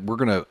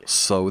gonna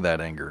sow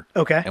that anger.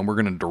 Okay. And we're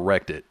gonna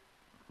direct it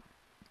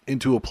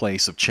into a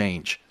place of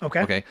change.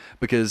 Okay. Okay.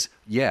 Because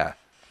yeah,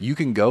 you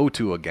can go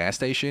to a gas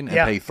station and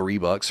Yeah. pay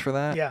 $3 for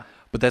that. Yeah.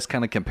 But that's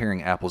kind of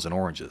comparing apples and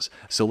oranges.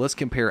 So let's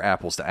compare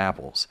apples to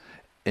apples.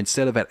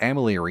 Instead of at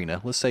Amelie Arena,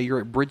 let's say you're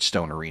at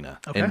Bridgestone Arena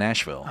Okay. in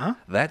Nashville.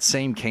 That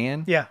same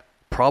can Yeah.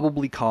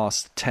 probably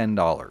costs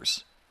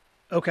 $10.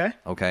 Okay.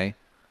 Okay.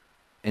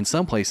 In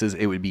some places,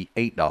 it would be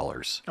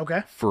 $8.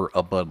 Okay. For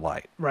a Bud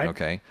Light. Right.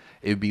 Okay.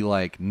 It would be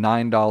like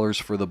 $9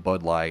 for the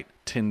Bud Light,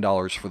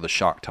 $10 for the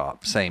Shock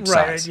Top. Same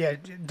Right. size. Yeah.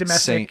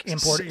 Domestic, Same,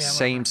 import. Yeah,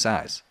 same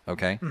size.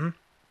 Okay.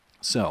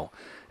 So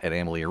at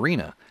Amelie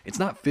Arena, it's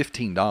not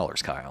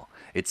 $15, Kyle.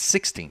 It's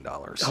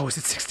 $16. Oh, is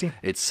it 16?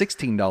 It's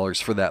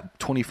 $16 for that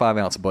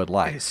 25-ounce Bud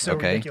Light. It is so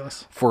okay?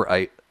 ridiculous. For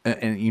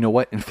and you know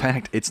what? In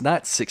fact, it's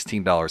not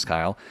 $16,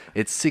 Kyle.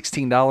 It's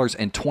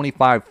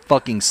 $16.25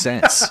 fucking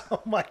cents.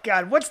 Oh my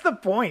God. What's the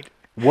point?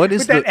 What is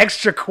With that the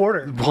extra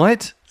quarter?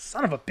 what?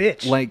 Son of a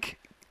bitch. Like,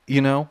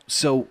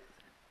 so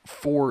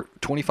for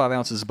 25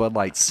 ounces of Bud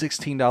Light,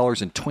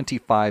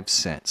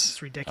 $16.25. It's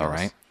ridiculous. All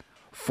right.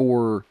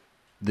 For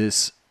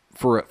this,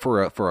 for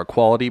a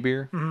quality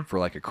beer, Mm-hmm. for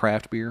like a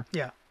craft beer,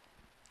 yeah.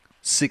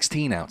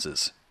 16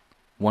 ounces,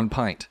 1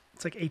 pint,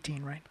 It's like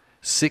 18, right?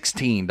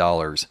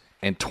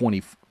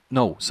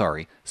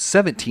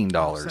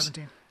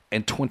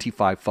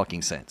 $17.25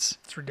 fucking cents.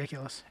 It's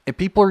ridiculous. And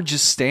people are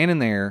just standing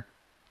there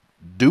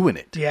doing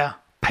it, Yeah.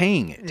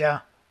 paying it. Yeah.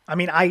 I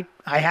mean, I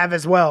have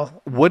as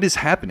well. What is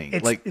happening?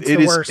 It's Like the it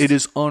is worst. it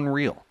is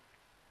unreal.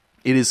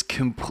 It is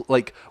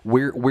like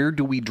where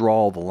do we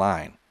draw the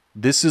line?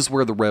 This is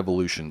where the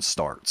revolution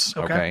starts,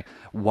 Okay. okay?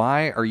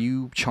 Why are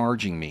you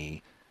charging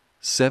me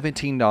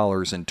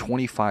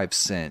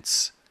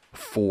 $17.25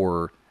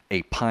 for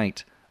a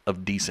pint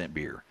of decent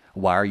beer?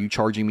 Why are you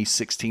charging me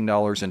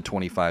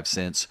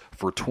 $16.25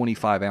 for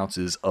 25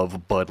 ounces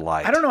of Bud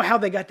Light? I don't know how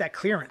they got that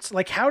clearance.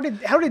 Like, how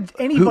did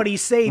anybody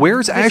say?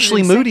 Where's this is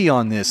Ashley insane? Moody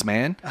on this,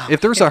 man? If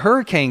there's a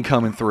hurricane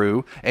coming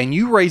through and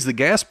you raise the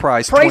gas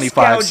price Price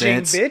 25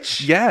 gouging, cents,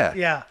 bitch. yeah,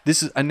 Yeah.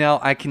 This is and now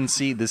I can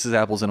see this is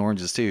apples and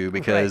oranges too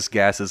because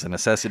gas is a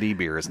necessity,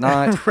 beer is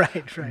not.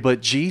 Right.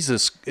 But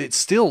Jesus, it's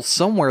still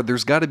somewhere.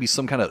 There's got to be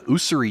some kind of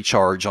usury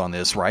charge on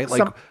this, right?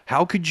 Like,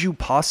 how could you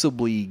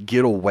possibly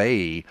get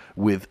away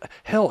with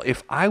hell?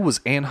 If I was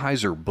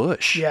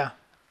Anheuser-Busch, Yeah.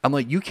 I'm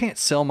like, you can't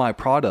sell my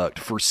product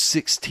for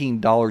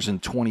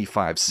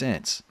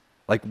 $16.25.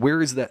 Like,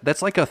 where is that?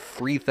 That's like a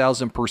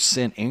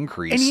 3,000%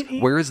 increase.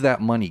 And Where is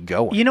that money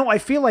going? You know, I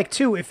feel like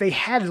too, if they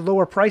had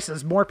lower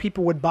prices, more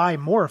people would buy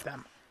more of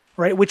them,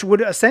 right? Which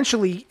would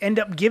essentially end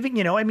up giving.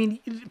 I mean,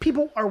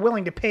 people are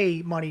willing to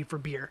pay money for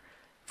beer,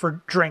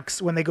 for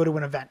drinks when they go to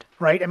an event,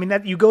 right? I mean,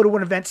 that you go to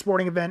an event,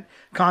 sporting event,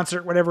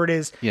 concert, whatever it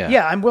is.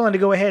 Yeah. I'm willing to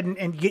go ahead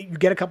and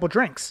get a couple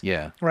drinks.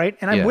 Yeah. Right.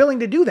 And I'm Yeah. willing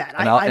to do that.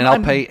 and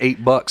I'll pay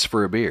 $8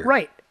 for a beer.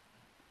 Right.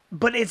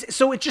 But it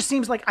just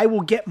seems like I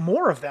will get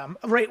more of them,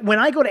 right? When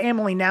I go to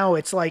Amelie now,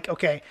 it's like,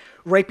 okay,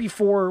 right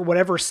before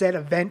whatever said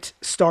event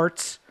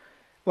starts,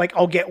 like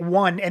I'll get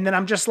one, and then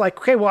I'm just like,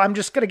 okay, well, I'm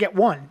just gonna get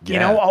one.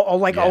 Yeah.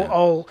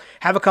 I'll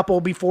have a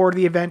couple before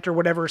the event or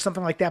whatever, or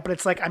something like that. But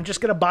it's like I'm just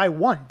gonna buy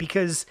one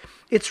because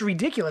it's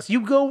ridiculous.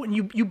 You go and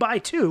you buy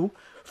two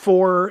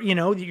for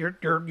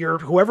your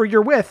whoever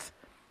you're with.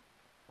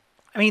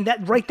 I mean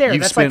that right there,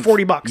 that's like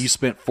 $40. You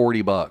spent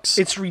 $40.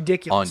 It's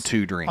ridiculous on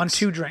 2 drinks. On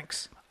 2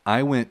 drinks.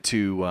 I went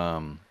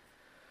to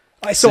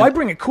So I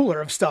bring a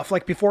cooler of stuff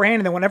like beforehand,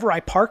 and then whenever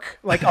I park,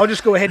 like I'll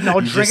just go ahead and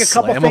I'll drink a just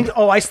couple slam things. 'em?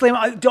 Oh, I slam.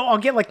 I'll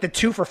get like the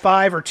 2 for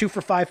 $5 or 2 for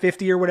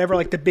 $5.50 or whatever,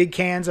 like the big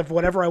cans of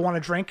whatever I want to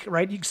drink.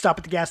 Right? You can stop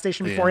at the gas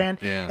station beforehand,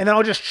 yeah. and then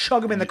I'll just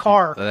chug them in the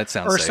car That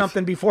sounds or safe.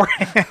 something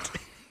beforehand.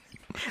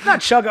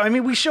 Not chug 'em. I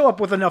mean, we show up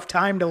with enough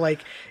time to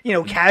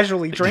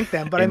casually drink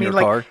them. But I In mean,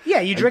 your car? yeah,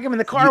 you drink them in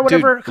the car You- or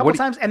whatever dude, a couple what do-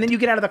 times, and then you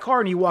get out of the car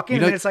and you walk in,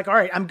 You know- and it's like, all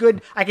right, I'm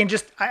good.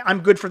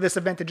 I'm good for this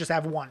event to just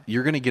have one.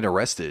 you're gonna get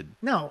arrested.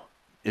 No.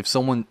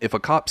 If a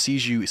cop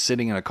sees you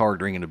sitting in a car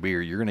drinking a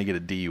beer, you're gonna get a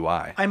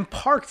DUI. I'm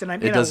parked and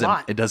I'm It in a doesn't.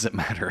 lot. It doesn't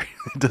matter.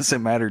 It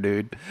doesn't matter,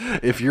 dude.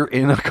 If you're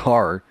in a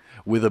car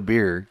with a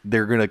beer,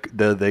 they're gonna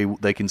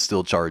they can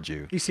still charge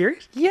you. You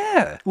serious?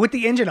 Yeah, With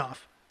the engine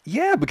off.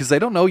 yeah, because they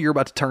don't know you're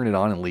about to turn it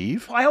on and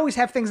leave. I always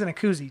have things in a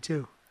koozie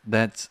too.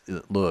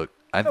 Look.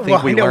 I think Well,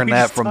 I we know, learned we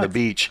that just from the talked.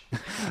 beach.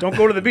 Don't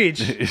go to the beach.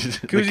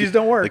 Koozies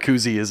don't work. The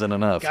koozie isn't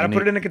enough. Gotta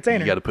put it in a container.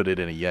 You got to put it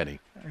in a Yeti.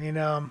 I mean,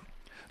 No,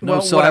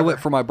 well, so I whatever. went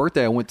for my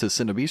birthday. I went to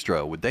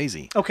Cinebistro with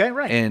Daisy. Okay,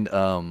 right.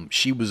 And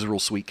she was real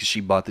sweet because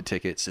she bought the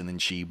tickets and then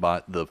she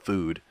bought the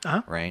food,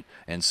 Uh-huh. right?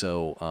 And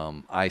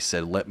so I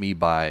said, let me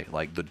buy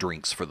like the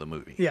drinks for the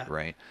movie, Yeah.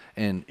 right?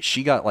 And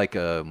she got like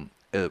a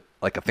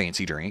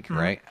fancy drink, Mm-hmm.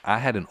 right? I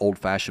had an old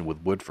fashioned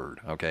with Woodford.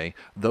 Okay,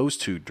 those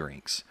two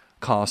drinks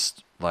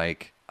cost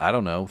like I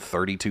don't know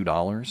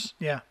 $32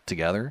 Yeah.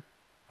 together.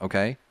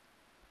 Okay.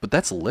 But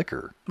that's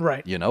liquor,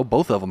 Right. You know,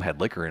 both of them had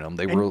liquor in them.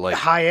 They were like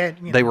high end,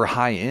 you They know. were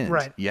high end,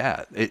 Right.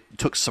 Yeah, it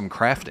took some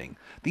crafting.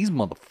 These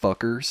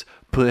motherfuckers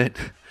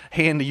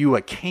hand you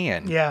a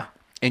can, Yeah.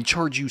 and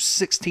charge you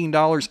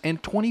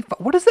 $16.25.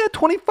 What is that?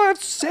 25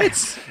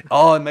 cents?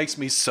 Oh, it makes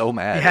me so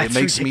mad. Yeah, It it's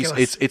makes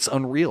ridiculous. me. It's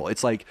unreal.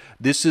 It's like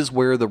this is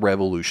where the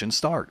revolution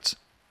starts.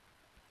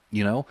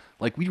 You know,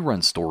 like we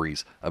run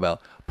stories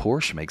about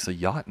Porsche makes a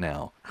yacht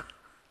now.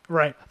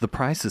 Right. The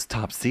price is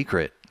top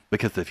secret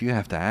because if you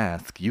have to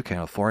ask, you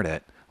can't afford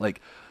it.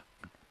 Like,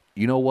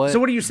 you know what? So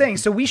what are you saying?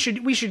 So we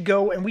should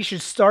go and we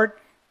should start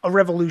a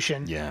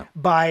revolution. Yeah.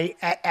 By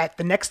at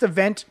the next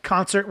event,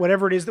 concert,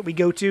 whatever it is that we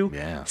go to.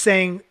 Yeah.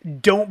 Saying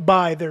don't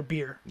buy their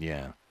beer.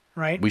 Yeah.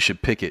 Right. We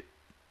should pick it.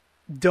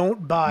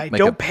 Don't buy. Make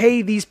Don't a-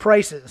 pay these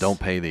prices. Don't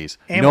pay these.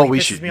 Emily you know what we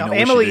pisses should. me You off. know what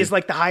we Emily should is do?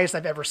 like the highest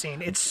I've ever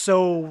seen. It's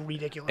so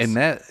ridiculous. And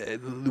that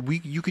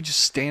you could just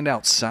stand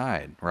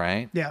outside,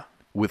 right? Yeah.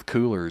 With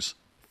coolers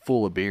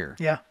full of beer.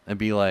 Yeah. And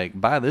be like,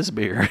 buy this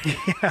beer.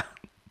 Yeah.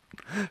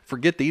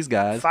 Forget these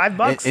guys.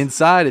 $5.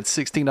 Inside it's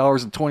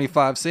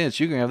 $16.25.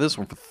 You can have this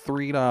one for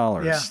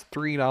 $3. Yeah.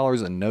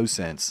 $3 and no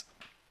cents.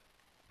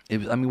 I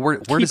mean, where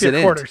Keep does your it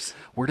end? quarters.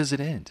 Where does it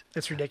end?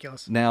 It's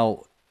ridiculous.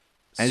 Now,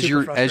 as Super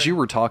you frustrating.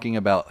 were talking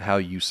about how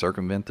you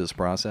circumvent this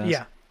process,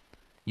 Yeah.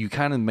 you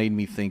kind of made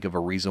me think of a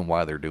reason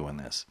why they're doing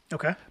this.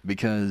 Okay.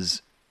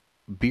 Because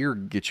beer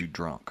gets you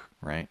drunk,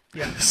 right?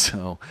 Yeah.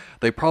 So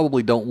they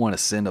probably don't want to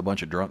send a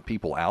bunch of drunk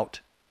people out,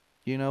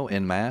 you know,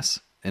 en masse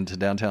into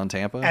downtown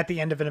Tampa At the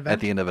end of an event. At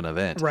the end of an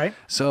event, Right.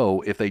 So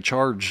if they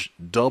charge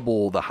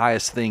double the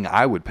highest thing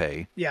I would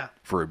pay, Yeah.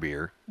 for a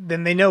beer,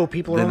 Then they know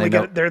people are then only they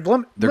know going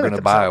they're going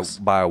to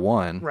buy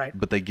one, Right.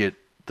 But they get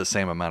the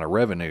same amount of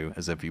revenue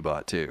as if you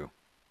bought two.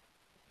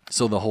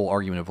 So the whole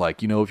argument of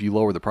like, you know, if you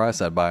lower the price,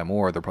 I'd buy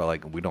more. They're probably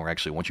like, we don't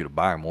actually want you to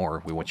buy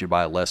more. We want you to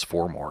buy less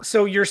for more.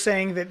 So you're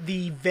saying that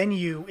the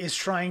venue is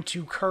trying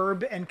to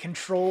curb and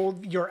control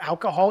your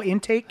alcohol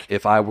intake?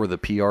 If I were the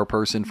PR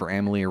person for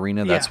Amalie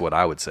Arena, that's Yeah. what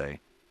I would say.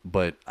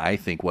 But I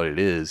think what it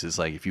is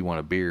like if you want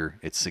a beer,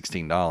 it's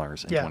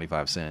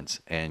 $16.25,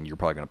 and you're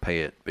probably going to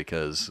pay it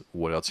because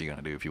what else are you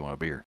going to do if you want a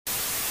beer?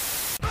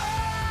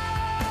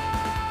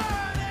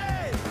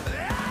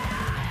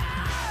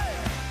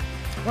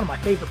 One of my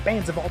favorite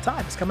bands of all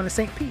time is coming to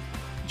St. Pete.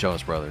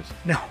 Jonas Brothers.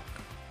 No.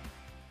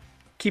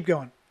 Keep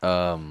going.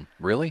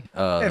 Really?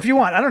 If you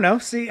want, I don't know.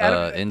 See, I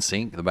don't,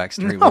 NSYNC, the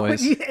Backstreet no,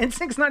 Boys.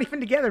 NSYNC's not even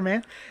together,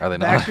 man. Are they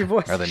not? Backstreet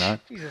Boys. Are they not?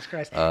 Jesus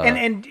Christ. one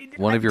and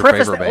of your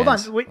preface favorite that-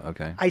 bands. Hold on. Wait.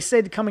 Okay. I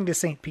said coming to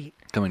St. Pete.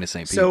 Coming to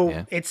St. Pete. So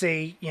yeah. it's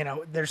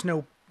there's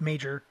no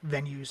major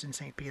venues in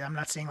St. Pete. I'm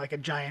not seeing like a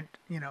giant,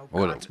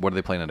 What concert. are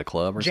they playing at a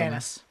club or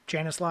Janus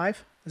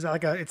Live? Is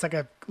that it's like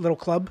a little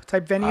club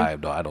type venue?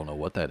 something? I don't know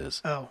what that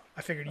is. Oh,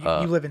 I figured you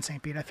live in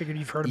St. Pete. I figured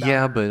you've heard about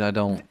Yeah, it. but I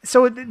don't.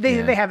 So they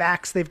Yeah. they have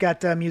acts. They've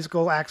got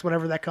musical acts,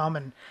 whatever that come.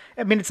 And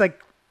I mean, it's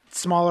like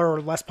smaller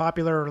or less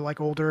popular or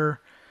like older.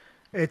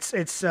 It's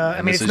I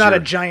mean, this it's is not a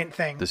your- giant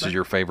thing. This but is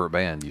your favorite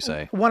band, you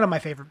say? one of my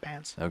favorite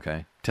bands,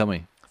 Okay, tell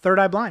me. Third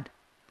Eye Blind,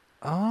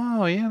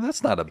 Oh yeah,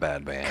 that's not a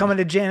bad band. coming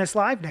to Janus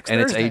Live next and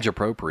Thursday. it's age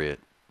appropriate.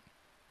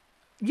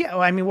 Yeah,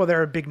 well, I mean,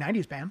 they're a big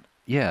 '90s band.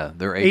 Yeah,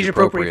 they're Age age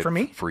appropriate for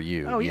me? for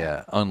you. Oh, yeah.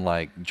 yeah,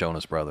 unlike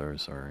Jonas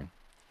Brothers or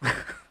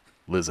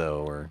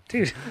Lizzo or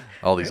Dude,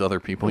 all these other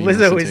people. You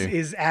Lizzo listen to.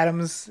 is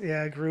Adam's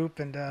group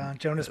and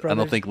Jonas Brothers. I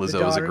don't think the Lizzo is a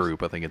Daughters,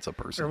 group. I think it's a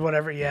person. or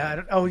whatever. Yeah. I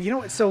don't, oh, you know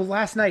what? So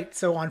last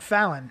night, on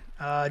Fallon,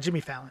 Jimmy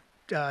Fallon,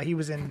 he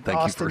was in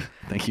Austin.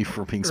 Thank you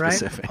for being Right?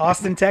 specific.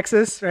 Austin,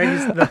 Texas, right?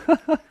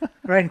 He's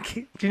right.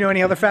 Do you know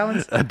any other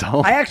Fallons? I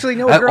don't. I actually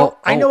know a girl. oh,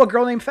 I know a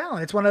girl named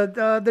Fallon. It's one of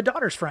the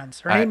daughter's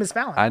friends. Her name is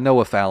Fallon. I know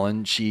a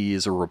Fallon. She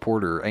is a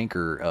reporter,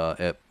 anchor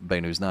at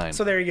Bay News 9.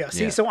 So there you go.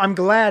 See, Yeah. so I'm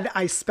glad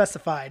I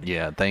specified.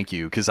 Yeah, thank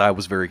you, because I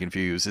was very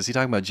confused. Is he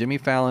talking about Jimmy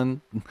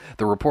Fallon,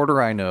 the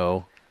reporter I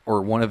know,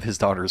 or one of his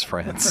daughter's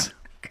friends?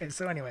 Okay.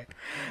 So anyway,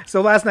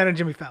 so last night on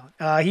Jimmy Fallon,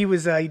 he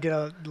did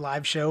a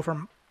live show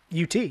from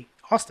UT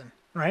Austin,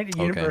 right?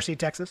 University of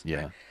Texas.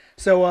 Yeah.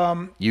 So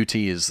UT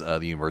is the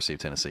University of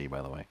Tennessee,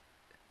 by the way.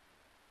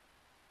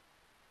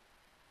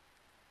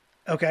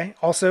 okay.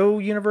 Also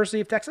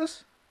University of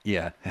Texas.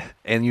 Yeah,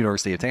 and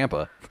University of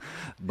Tampa.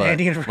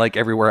 But And like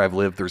everywhere I've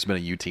lived, there's been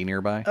a UT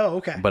nearby. Oh,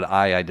 okay. But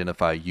I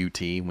identify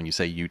UT. When you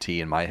say UT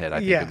in my head, I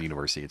think Yeah. of the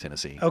University of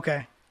Tennessee.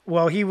 Okay.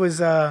 Well, he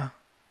was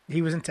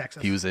in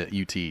Texas. He was at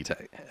UT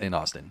in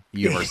Austin,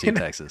 University of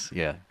Texas.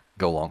 Yeah.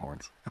 Go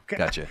Longhorns. Okay.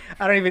 Gotcha.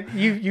 I don't even.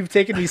 You've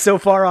taken me so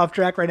far off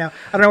track right now.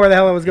 I don't know where the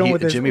hell I was going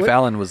with this. Jimmy What-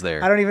 Fallon was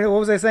there. I don't even. What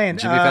was I saying?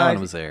 Jimmy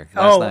Fallon was there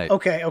last night.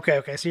 Okay.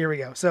 So here we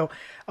go. So,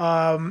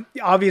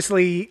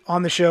 obviously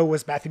on the show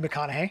was Matthew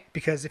McConaughey,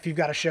 because if you've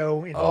got a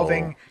show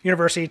involving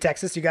University of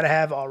Texas, you got to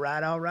have all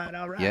right.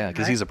 Yeah,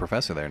 because right? he's a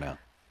professor there now.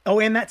 Oh,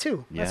 and that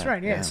too. That's Yeah,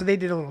 right. Yeah. yeah. So they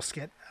did a little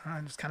skit.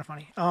 It was kind of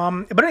funny.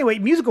 But anyway,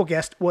 musical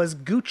guest was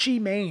Gucci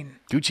Mane.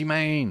 Gucci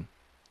Mane.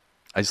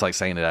 I just like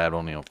saying it. I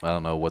don't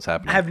know what's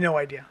happening. I have no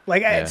idea.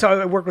 Yeah. So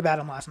I worked with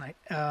Adam last night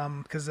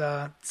because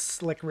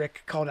Slick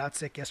Rick called out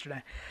sick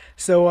yesterday.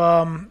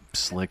 So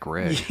Slick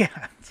Rick.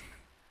 yeah,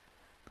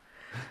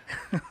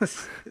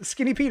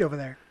 Skinny Pete over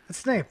there. That's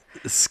his name.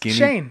 Skinny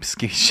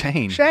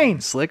Shane. Shane.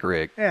 Slick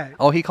Rick. Yeah.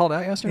 Oh, he called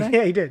out yesterday?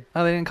 Yeah, he did.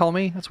 Oh, they didn't call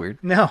me? That's weird.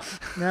 No.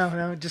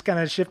 Just kind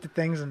of shifted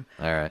things and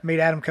All right. made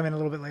Adam come in a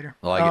little bit later.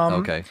 Well,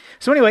 okay.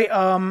 So anyway,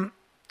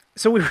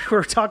 so we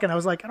were talking. I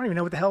was like, I don't even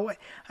know what the hell.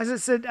 I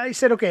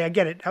said, okay, I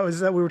get it.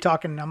 We were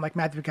talking. I'm like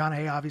Matthew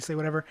McConaughey, obviously,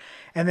 whatever.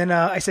 And then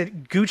I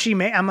said Gucci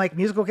Mane. I'm like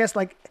musical guest.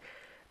 I'm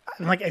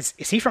like, is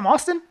he from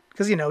Austin?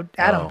 Because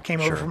Adam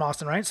came over sure. from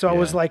Austin, right? So I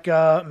was Yeah.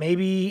 like,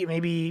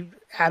 maybe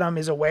Adam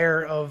is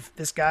aware of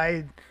this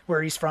guy,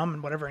 where he's from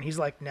and whatever. And he's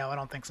like, no, I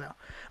don't think so.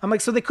 I'm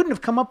like, so they couldn't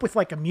have come up with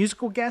like a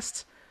musical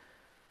guest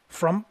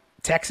from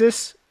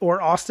Texas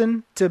or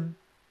Austin to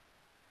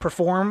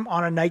perform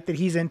on a night that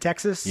he's in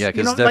Texas. Yeah,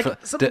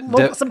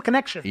 'cause some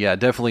connection. Yeah,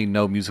 definitely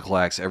no musical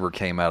acts ever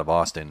came out of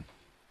Austin.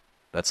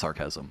 That's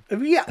sarcasm.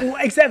 Yeah, well,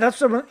 exactly.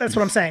 That's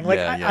what I'm saying. Like,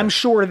 Yeah, yeah. I'm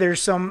sure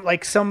there's some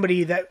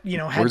somebody that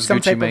had Where's some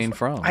Gucci type Mane of.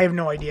 from? I have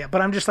no idea, but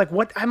I'm just like,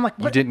 what? I'm like,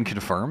 You what? didn't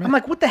confirm it? I'm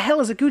like, what the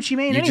hell is a Gucci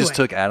Mane you anyway? just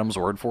took Adam's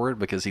word for it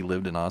because he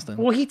lived in Austin?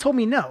 Well, he told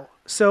me no.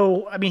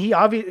 So I mean, he.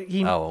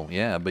 Oh,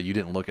 yeah, but you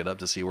didn't look it up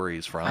to see where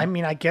he's from? I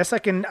mean, I guess I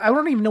can. I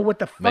don't even know what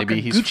the fuck Maybe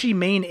a he's- Gucci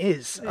Mane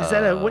is. Is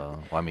that a what?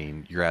 Well, I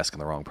mean, you're asking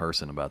the wrong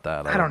person about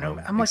that. I don't know.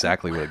 I'm like,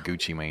 exactly what a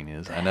Gucci Mane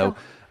is. I know.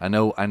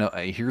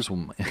 Here's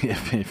one.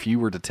 If you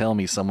were to tell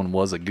me someone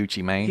was a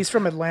Gucci Mane, He's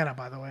from Atlanta,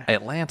 by the way.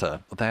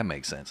 Atlanta. That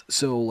makes sense.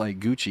 So like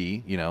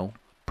Gucci,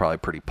 probably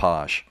pretty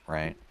posh,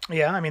 right?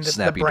 Yeah, I mean the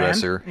Snappy brand.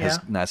 dresser, Yeah. has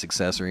nice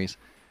accessories,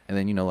 and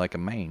then like a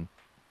Mane,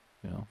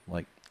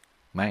 like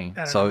Mane.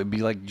 I don't So know. it'd be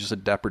like just a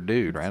dapper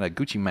dude, right? A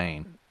Gucci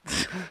Mane.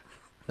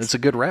 It's a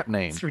good rap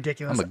name. It's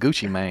ridiculous. I'm a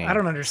Gucci Mane. I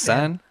don't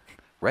understand. Son,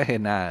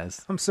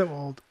 recognize I'm so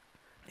old.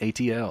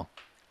 ATL.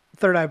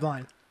 Third Eye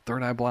Blind.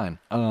 Third Eye Blind.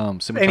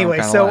 Symmetron Anyway,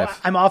 Kinda so Life.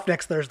 I'm off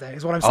next Thursday.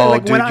 Is what I'm saying. Oh,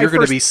 like, dude, you're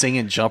going to be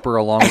singing Jumper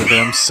along with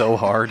them so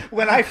hard.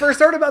 When I first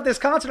heard about this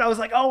concert, I was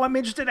like, "Oh, I'm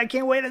interested. I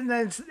can't wait." And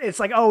then it's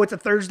like, "Oh, it's a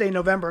Thursday in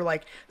November.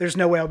 Like, there's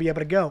no way I'll be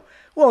able to go."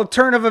 Well,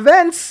 turn of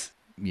events.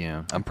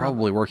 Yeah, I'm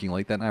probably working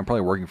late that night. I'm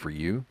probably working for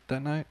you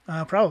that night.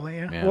 Probably.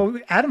 Yeah. Yeah. Well,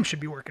 Adam should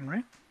be working,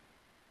 right?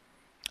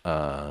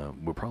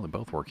 We're probably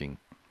both working.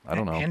 I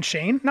don't know. And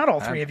Shane. Not all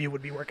three of you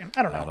would be working.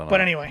 I don't know. don't know.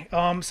 But anyway, so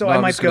No, I I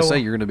was might just gonna go. say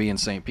you're gonna be in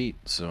St. Pete,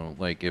 so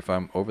like if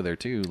I'm over there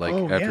too, like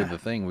Oh, after yeah. the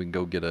thing, we can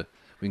go to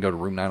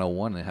room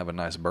 901 and have a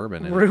nice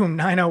bourbon. And Room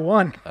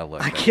 901. I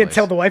love I that can't place.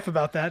 tell the wife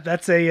about that.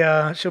 That's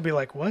a. She'll be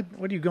like, "What?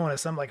 What are you going to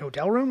some like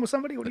hotel room with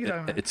somebody? What are you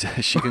talking about?" It's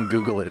she can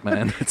Google it,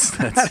 man.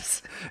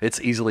 It's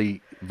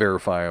easily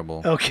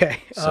verifiable. Okay.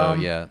 So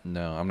yeah,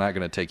 no, I'm not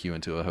gonna take you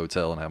into a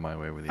hotel and have my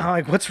way with you. I'm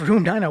like, "What's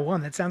room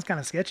 901?" That sounds kind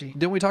of sketchy.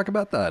 Didn't we talk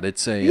about that?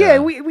 It's a Yeah,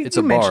 it's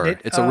you a mentioned bar.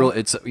 it. It's a real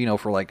it's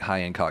for like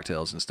high end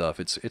cocktails and stuff.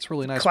 It's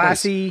really nice.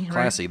 Classy, place.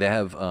 right? Classy. They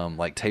have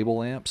like table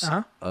lamps,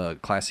 Uh-huh.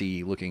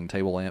 classy looking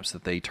table lamps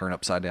that they turn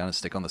upside down and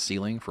stick on the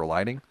ceiling for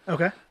lighting.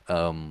 Okay.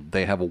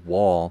 They have a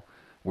wall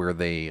where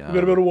they Got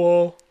a bit of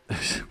wall.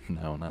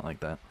 no, not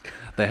like that.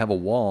 They have a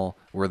wall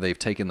where they've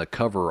taken the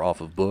cover off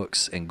of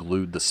books and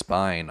glued the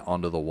spine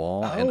onto the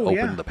wall and Oh, opened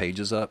yeah. the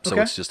pages up. So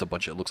Okay. it's just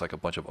it looks like a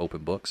bunch of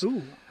open books.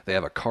 Ooh. They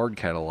have a card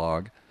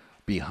catalog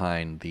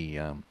behind the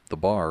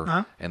bar,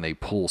 Uh-huh. and they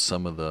pull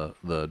some of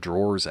the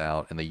drawers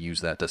out and they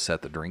use that to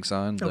set the drinks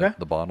on, Okay.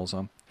 the bottles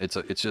on. It's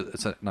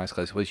a nice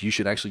classy place. You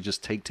should actually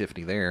just take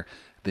Tiffany there,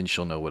 then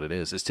she'll know what it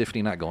is. Is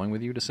Tiffany not going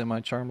with you to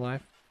Semi Charmed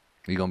Life?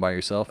 Are you going by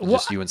yourself? Well,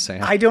 Just you and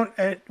Sam? I don't.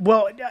 I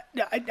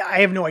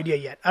have no idea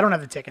yet. I don't have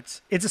the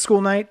tickets. It's a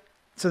school night,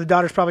 so the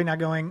daughter's probably not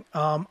going.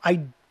 I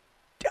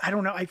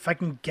don't know if I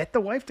can get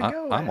the wife to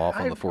go. I'm off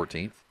on the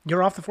 14th.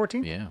 You're off the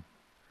 14th. Yeah.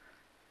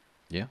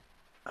 Yeah.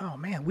 Oh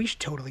man, we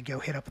should totally go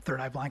hit up a Third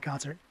Eye Blind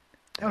concert.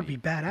 That would be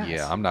badass.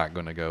 Yeah, I'm not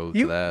going to go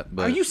You- to that.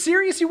 But Are you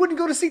serious? You wouldn't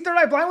go to see Third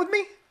Eye Blind with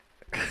me?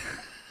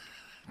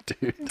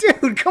 dude.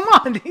 Dude, come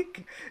on,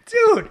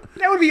 dude.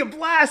 That would be a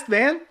blast,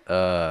 man.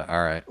 All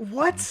right.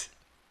 What?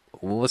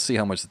 Well, let's see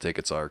how much the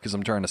tickets are because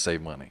I'm trying to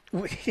save money.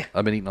 Yeah,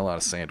 I've been eating a lot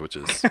of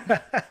sandwiches.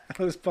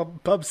 those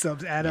pub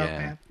subs add up, Yeah.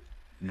 man.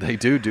 They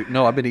do.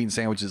 No, I've been eating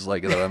sandwiches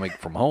like that I make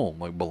from home,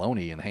 like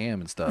bologna and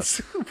ham and stuff.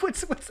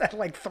 What's that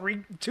like?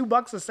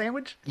 $2 a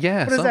sandwich?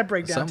 Yeah. What does that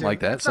break down something to?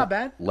 like that. That's not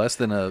bad. Less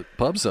than a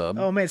pub sub.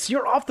 Oh man, so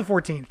you're off the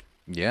 14th.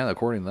 Yeah,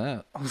 according to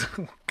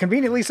that.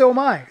 Conveniently, so am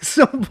I.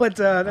 So, but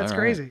that's All right.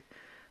 crazy.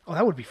 Oh,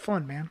 that would be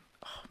fun, man.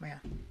 Oh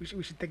man, we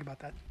should think about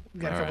that.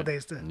 We got a All couple right.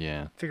 days to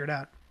Yeah. figure it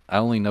out. I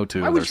only know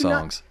two Why of their would you not?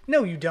 songs.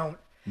 No, you don't.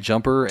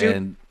 Jumper Dude.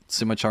 and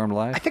Semi-Charmed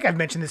Life? I think I've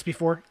mentioned this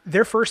before.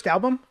 Their first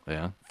album,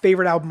 Yeah.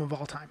 favorite album of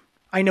all time.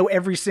 I know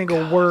every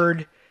single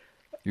word,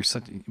 You're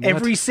such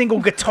every single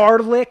guitar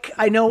lick.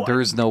 I know.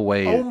 There's no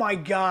way. Oh my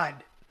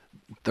god,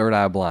 Third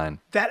Eye Blind.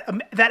 that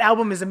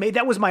album is amazing.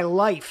 That was my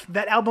life.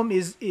 That album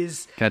is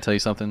Can I tell you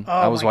something? Oh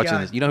I was my watching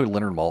God. this. You know who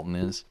Leonard Maltin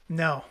is?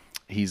 no.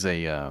 He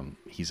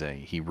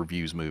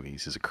reviews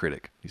movies. He's a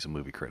critic. He's a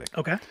movie critic.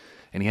 Okay.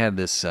 And he had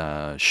this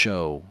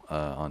show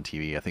on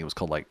TV. I think it was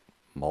called like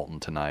Maltin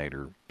Tonight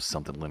or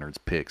something. Leonard's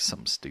Picks,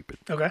 something stupid.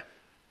 Okay.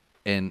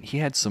 And he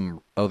had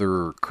some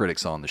other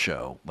critics on the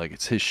show. Like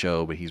it's his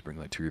show, but he's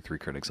bringing like 2 or 3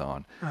 critics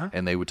on,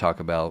 and they would talk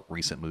about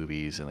recent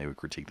movies and they would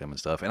critique them and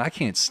stuff. And I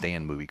can't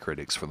stand movie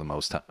critics for the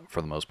most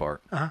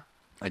part.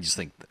 I just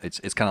think it's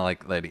kind of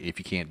like that. If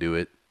you can't do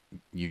it,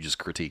 you just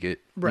critique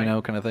it, Right. you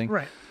know, kind of thing.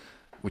 Right.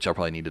 Which I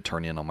probably need to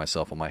turn in on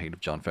myself on my hate of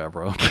Jon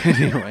Favreau.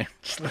 Anyway,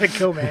 Just let it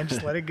go, man.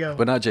 Just let it go.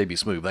 but not JB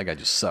Smoove. That guy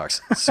just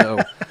sucks. So.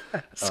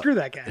 Screw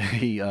that guy.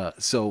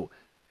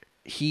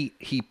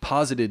 He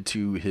posited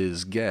to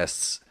his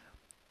guests,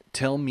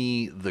 tell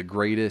me the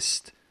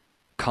greatest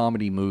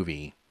comedy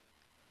movie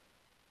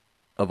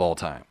of all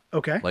time.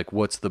 Okay. Like,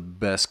 what's the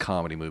best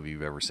comedy movie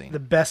you've ever seen? The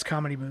best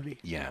comedy movie.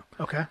 Yeah.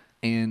 Okay.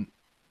 And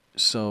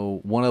so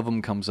one of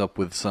them comes up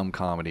with some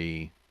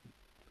comedy,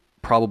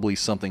 probably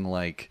something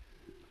like,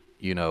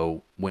 you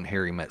know, When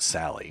Harry Met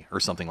Sally or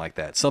something like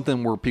that.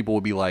 Something where people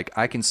would be like,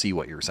 I can see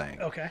what you're saying.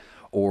 Okay.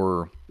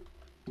 Or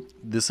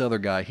this other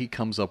guy, he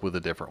comes up with a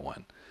different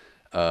one.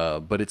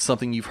 But it's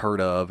something you've heard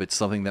of. It's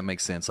something that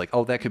makes sense. Like,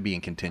 oh, that could be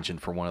in contention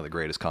for one of the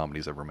greatest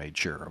comedies ever made.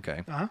 Sure,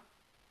 okay.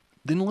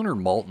 Then Leonard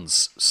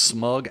Maltin's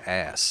smug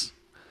ass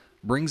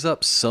brings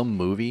up some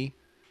movie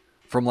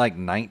from like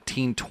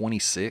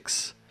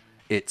 1926.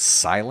 It's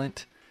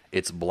silent.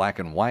 It's black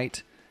and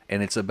white.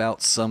 And it's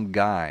about some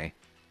guy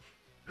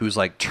who's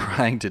like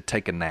trying to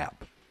take a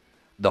nap.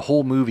 The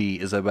whole movie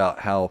is about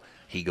how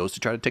he goes to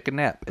try to take a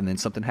nap, and then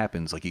something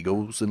happens. Like he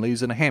goes and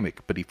lays in a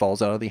hammock, but he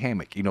falls out of the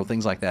hammock. You know,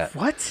 things like that.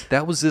 What?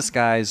 That was this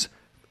guy's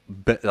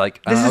This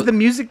is the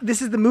music.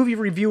 This is the movie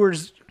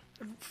reviewer's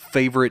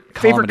favorite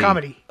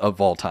comedy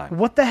of all time.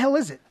 What the hell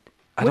is it?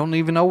 I don't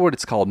even know what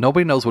it's called.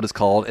 Nobody knows what it's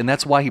called, and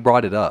that's why he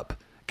brought it up.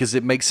 Because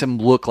it makes him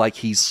look like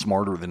he's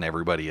smarter than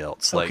everybody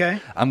else. Like,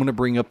 Okay. I'm going to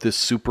bring up this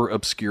super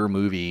obscure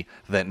movie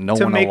that no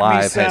To one make me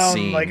alive has sound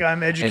seen. like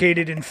I'm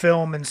educated in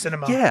film and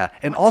cinema. Yeah,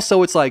 and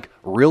also it's like,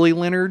 really,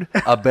 Leonard?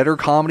 A better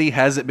comedy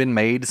hasn't been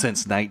made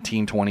since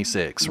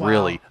 1926. Wow.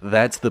 Really,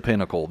 that's the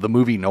pinnacle. The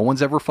movie no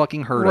one's ever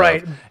fucking heard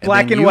Right. of.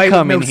 Black then and you white with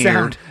come no in here,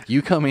 sound.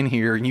 You come in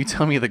here and you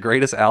tell me the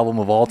greatest album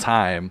of all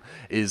time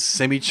is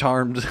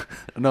Semi-Charmed.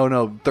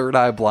 No, Third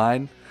Eye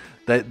Blind.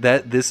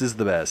 This is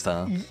the best,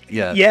 huh?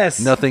 Yeah. Yes.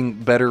 Nothing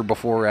better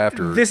before or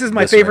after. This is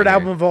my favorite right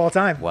album here. of all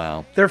time.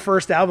 Wow. Their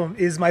first album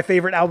is my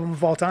favorite album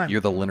of all time.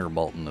 You're the Leonard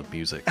Maltin of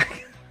music.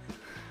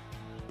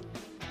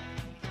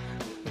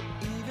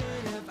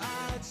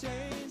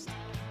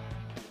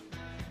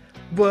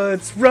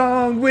 What's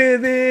wrong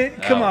with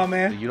it? Come Oh, on,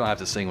 man. You don't have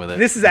to sing with it.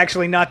 This is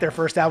actually not their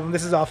first album.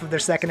 This is off of their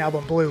second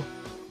album, Blue.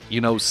 You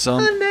know,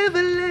 I'll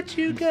never let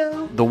you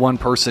go. the one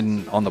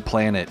person on the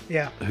planet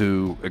Yeah.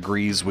 who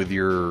agrees with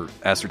your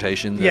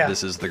assertion that Yeah.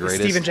 this is the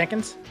greatest. Stephen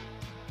Jenkins?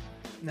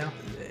 No.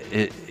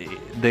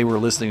 They were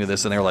listening to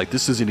this and they were like,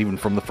 this isn't even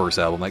from the first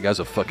album. That guy's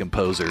a fucking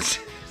poser.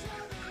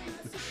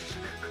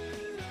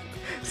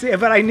 See,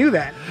 but I knew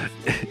that.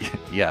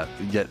 yeah,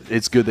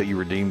 it's good that you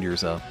redeemed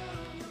yourself.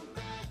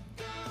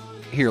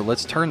 Here,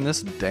 let's turn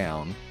this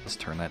down. Let's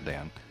turn that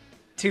down.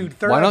 Dude,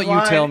 Third Why Eye don't you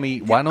Blind- tell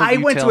me- why don't I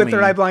you went tell to a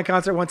Third me- Eye Blind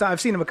concert one time. I've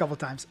seen him a couple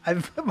times.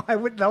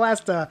 The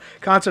last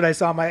concert I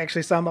saw him, I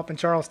actually saw him up in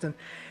Charleston,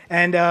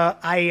 and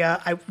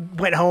I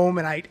went home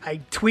and I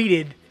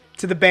tweeted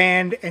to the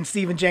band and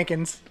Stephen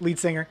Jenkins, lead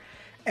singer,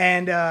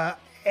 and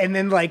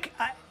then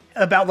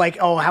about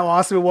oh how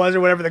awesome it was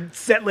or whatever. The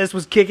set list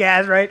was kick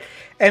ass, right?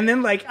 And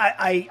then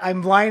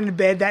I'm lying in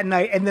bed that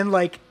night, and then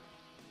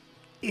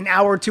an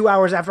hour, 2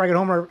 hours after I got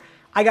home,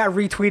 I got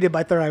retweeted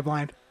by Third Eye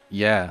Blind.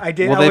 Yeah. I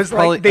did. Well, I they've was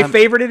probably- they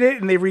favorited it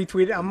and they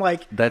retweeted it. I'm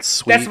like, That's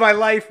sweet. that's my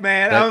life,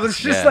 man. I was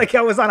just yeah.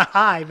 I was on a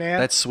high, man.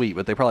 That's sweet,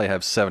 but they probably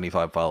have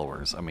 75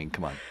 followers. I mean,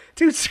 come on.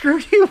 Dude, screw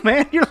you,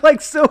 man. You're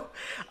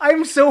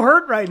I'm so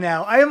hurt right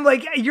now. I am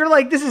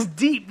you're this is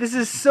deep. This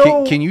is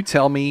so. Can you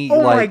tell me,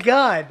 Oh my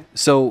God.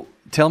 So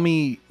tell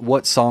me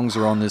what songs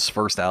are on this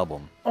first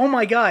album. Oh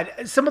my God.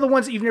 Some of the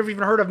ones that you've never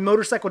even heard of: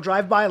 Motorcycle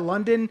Drive-By,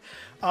 London.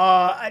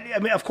 I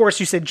mean, of course,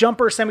 you said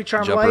Jumper,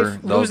 Semi-Charmed Jumper,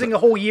 Life, those- Losing a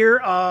Whole Year.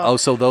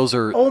 So those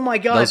are. Oh my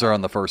God. Those are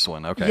on the first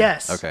one. Okay.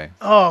 Yes. Okay.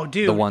 Oh,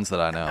 dude. The ones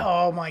that I know.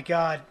 Oh my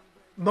God.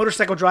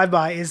 Motorcycle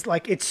Drive-By is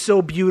it's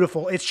so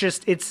beautiful.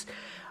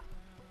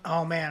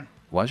 Oh man.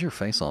 Why's your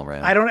face all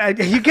red?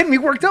 You're getting me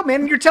worked up,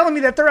 man. You're telling me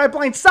that Third Eye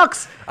Blind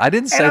sucks. I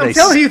didn't say and they I'm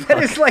telling you suck.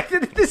 that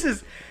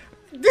it's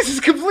this is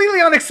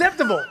completely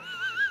unacceptable.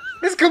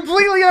 It's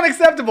completely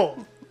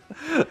unacceptable.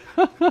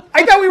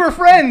 I thought we were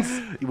friends.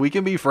 We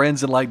can be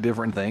friends and like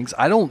different things.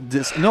 I don't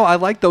no, I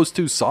like those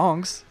two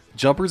songs.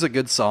 Jumper's a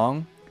good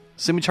song.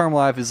 Semi-Charmed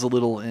Life is a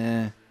little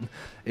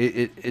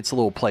it's a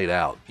little played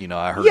out. You know,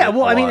 I heard. Yeah, it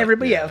well, a I mean, lot,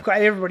 everybody, yeah, of course,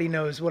 everybody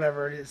knows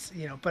whatever it is,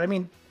 you know. But I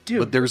mean, dude,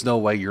 But there's no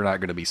way you're not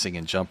going to be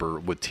singing Jumper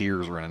with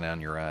tears running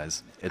down your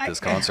eyes at this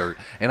concert.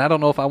 And I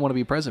don't know if I want to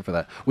be present for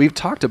that. We've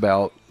talked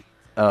about,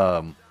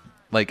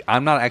 like,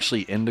 I'm not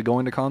actually into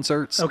going to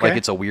concerts. Okay. Like,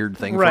 it's a weird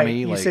thing right? for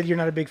me. You Like, said you're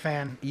not a big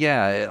fan.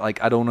 yeah,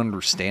 like, I don't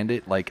understand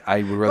it. Like, I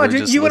would rather Well,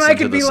 dude, just you and listen I to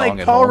could the be song like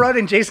at Paul home. Rudd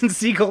and Jason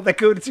Segel that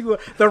go to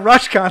the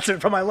Rush concert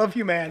from I Love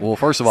You Man. Well,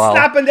 first of all,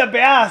 slapping the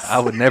bass. I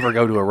would never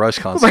go to a Rush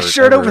concert. my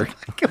shirt ever,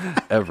 over.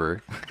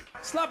 ever.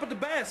 Slap at the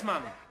bass,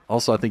 mama.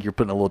 Also, I think you're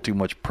putting a little too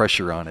much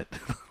pressure on it.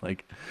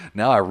 Like,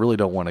 now I really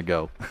don't want to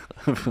go.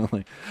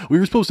 Like, we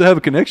were supposed to have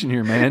a connection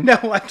here, man. No,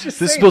 I'm just This is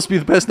saying. supposed to be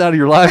the best night of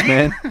your life,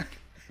 man.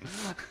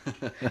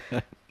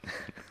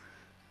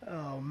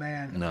 Oh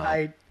man, No.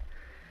 I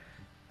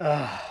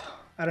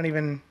don't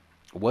even.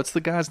 What's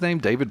the guy's name?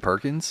 David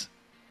Perkins?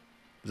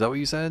 Is that what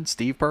you said?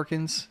 Steve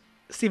Perkins?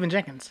 Stephen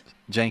Jenkins.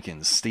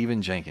 Jenkins.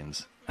 Stephen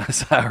Jenkins.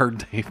 I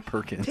heard Dave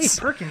Perkins. Dave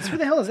Perkins. Who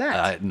the hell is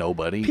that?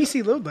 Nobody.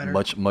 PC Load Better.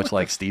 Much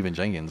like Stephen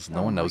Jenkins.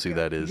 No one Oh my knows who God.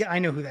 that is. Yeah, I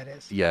know who that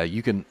is. Yeah,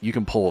 you can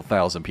pull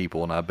 1,000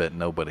 people, and I bet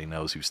nobody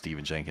knows who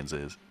Stephen Jenkins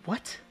is.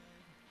 What?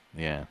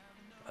 Yeah,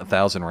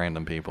 1,000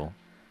 random people.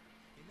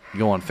 You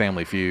go on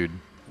Family Feud.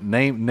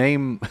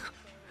 Name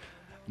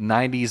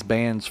 90s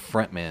bands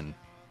frontmen.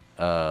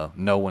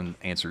 No one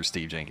answers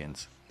Steve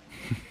Jenkins.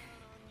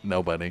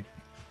 Nobody.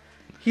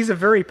 He's a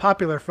very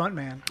popular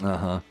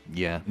frontman.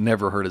 Yeah,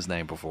 never heard his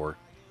name before.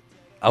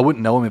 I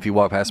wouldn't know him if he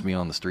walked past me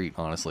on the street,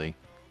 honestly.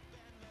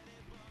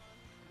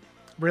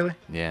 Really?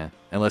 Yeah,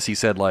 unless he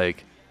said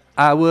like,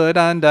 "I would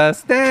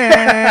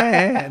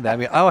understand." I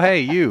mean, oh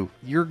hey,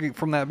 you're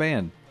from that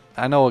band.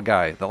 I know a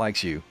guy that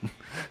likes you.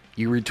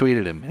 You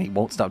retweeted him, and he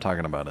won't stop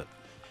talking about it.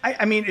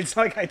 I mean, it's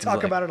like I talk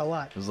like- about it a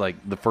lot. It was like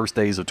the first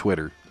days of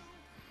Twitter.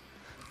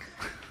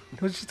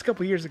 It was just a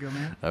couple years ago,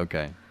 man.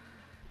 Okay.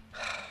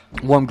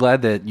 Well, I'm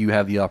glad that you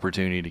have the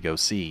opportunity to go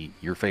see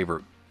your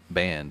favorite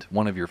band,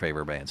 one of your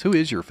favorite bands. Who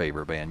is your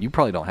favorite band? You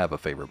probably don't have a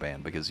favorite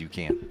band because you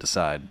can't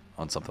decide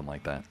on something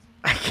like that.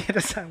 I can't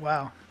decide.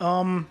 Wow.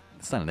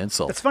 It's not an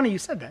insult. It's funny you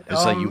said that.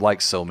 It's like you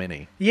like so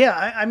many.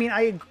 Yeah, I mean,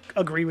 I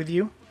agree with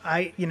you.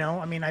 I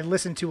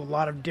listen to a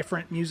lot of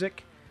different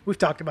music. We've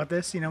talked about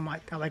this. You know,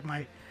 I like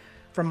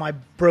from my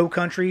bro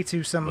country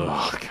to some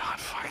Oh God,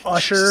 fucking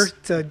Usher Jesus.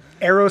 to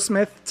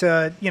Aerosmith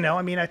to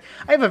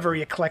I have a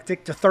very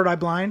eclectic to Third Eye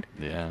Blind.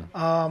 Yeah.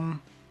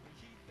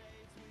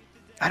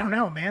 I don't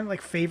know, man.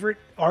 Like favorite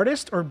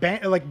artist or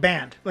band? Like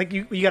band? Like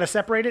you got to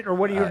separate it, or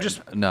what? Are you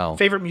just no.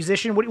 favorite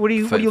musician? What are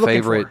you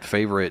looking for?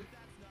 Favorite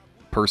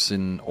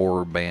person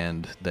or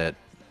band that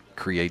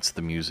creates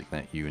the music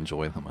that you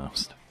enjoy the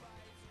most.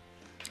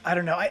 I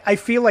don't know. I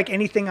feel like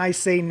anything I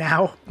say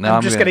now, No,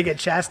 I'm just gonna get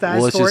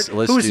chastised Well, for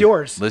it. Who's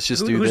yours? Let's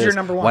just Who- do who's this. your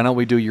number one? Why don't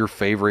we do your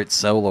favorite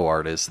solo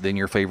artist, then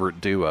your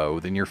favorite duo,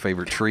 then your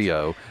favorite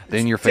trio,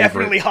 then your favorite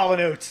Definitely Hall &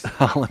 Oates.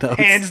 Hall & Oates.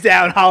 Hands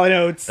down, Hall &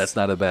 Oates. That's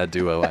not a bad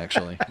duo,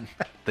 actually.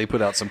 They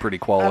put out some pretty I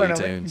don't quality know.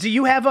 tunes. Do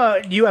you have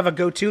a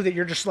go-to that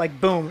you're just like,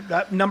 boom,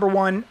 that number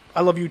one?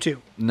 I love you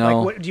too.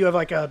 No. Like, do you have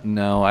like a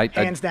No, I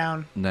hands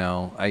down?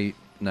 No, I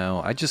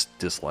just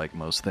dislike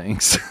most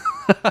things.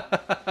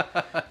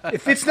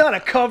 If it's not a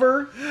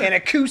cover, an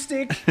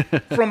acoustic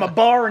from a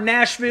bar in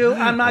Nashville,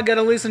 I'm not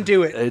gonna listen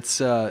to it. It's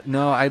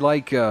no, I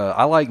like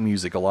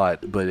music a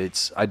lot,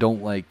 but I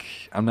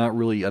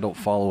don't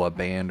follow a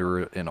band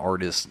or an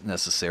artist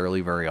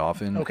necessarily very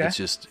often. Okay. It's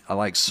just I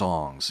like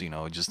songs, you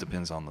know, it just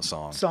depends on the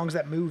song. Songs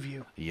that move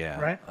you. Yeah,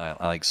 Right?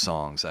 I like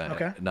songs.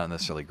 Okay. Not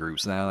necessarily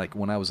groups. Now, like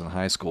when I was in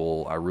high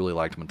school, I really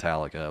liked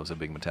Metallica. I was a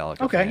big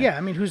Metallica Okay, fan. yeah.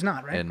 I mean, who's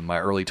not, right? In my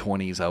early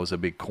 20s, I was a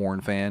big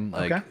Korn fan.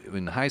 Like Okay.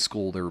 in high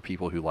school, there were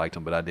people who liked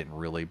them, but I didn't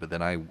really. But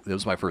then it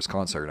was my first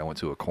concert. I went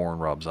to a Korn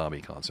Rob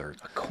Zombie concert.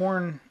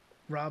 Korn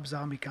Rob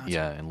Zombie concert.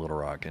 Yeah, in Little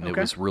Rock, and it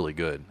Okay. was really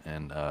good.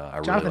 And I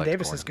really Jonathan liked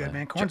Davis Korn is as a good, band.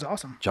 man. Korn's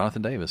awesome.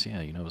 Jonathan Davis,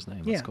 yeah, you know his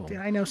name. Yeah, That's cool.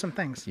 I know some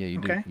things. Yeah, you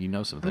okay? do. You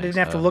know some I things. didn't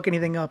have to look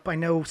anything up. I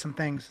know some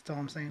things. That's all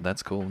I'm saying.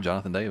 That's cool.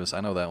 Jonathan Davis,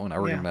 I know that one. I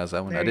recognize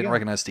that one. There I you didn't go.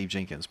 recognize Steve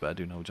Jenkins, but I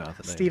do know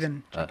Jonathan Davis.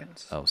 Stephen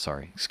Jenkins. Oh,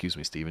 sorry. Excuse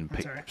me, Stephen P.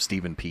 That's all right.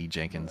 Stephen P.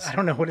 Jenkins. I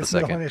don't know what his the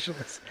middle second. initial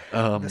is.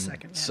 The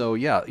second. Yeah. So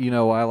yeah, you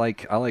know, I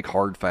like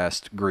hard,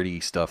 fast, gritty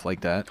stuff like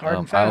that. Hard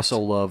and I fast. also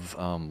love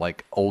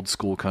like old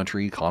school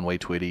country, Conway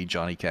Twitty,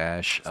 Johnny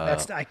Cash,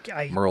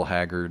 Merle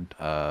Haggard,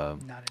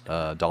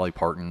 Dolly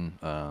Parton,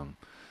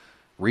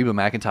 Reba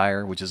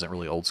McEntire, which isn't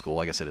really old school.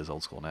 I guess it is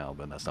old school now,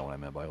 but that's not what I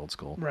meant by old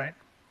school. Right.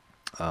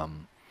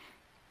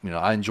 You know,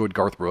 I enjoyed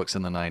Garth Brooks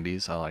in the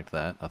 '90s. I liked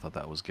that. I thought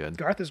that was good.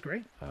 Garth is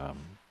great.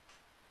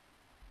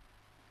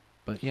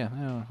 But yeah,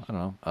 I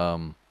don't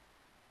know.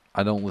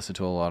 I don't listen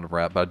to a lot of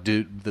rap, but I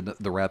do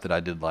the rap that I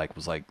did like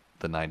was like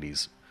the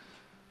 '90s.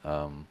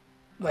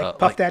 Like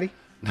Puff Daddy.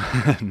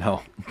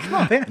 No, Come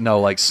on, man. no,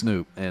 like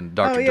Snoop and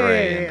Dr. Oh, yeah,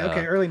 Dre. yeah, yeah, And,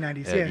 okay, early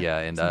 90s, yeah. yeah,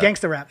 and Some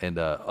gangsta rap. And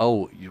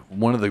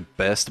one of the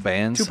best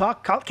bands.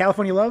 Tupac,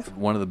 California Love.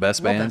 One of the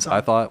best Love that bands song.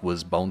 I thought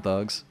was Bone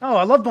Thugs. Oh,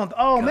 I love Bone.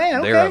 Oh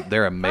man, okay.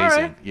 They're amazing. All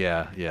right.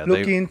 Yeah, yeah.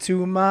 Look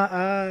into my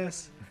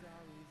eyes.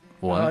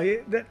 What? Oh, yeah,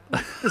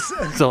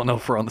 Don't know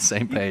if we're on the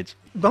same page.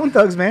 Bone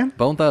Thugs, man.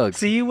 Bone Thugs.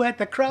 See you at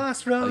the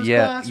crossroads.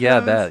 yeah,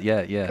 crossroads.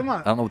 yeah. Come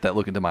on. I don't know what that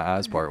look into my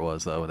eyes part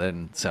was though. That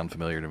didn't sound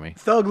familiar to me.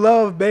 Thug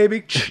love,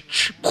 baby.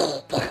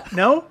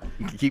 No,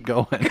 Keep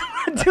going.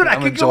 dude, I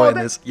I'm could go all enjoying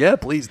day. this. Yeah,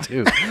 please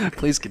do.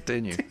 Please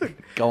continue.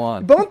 Go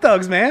on. Bone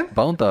Thugs, man.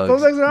 Bone Thugs. Bone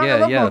Thugs are- I yeah,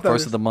 love yeah. Bone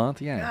First Thugs. of the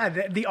month. Yeah.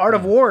 God, the Art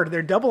of War,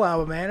 their double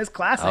album, man, is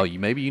classic. Oh,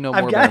 maybe you know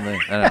I've more got- about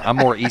than I'm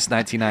more East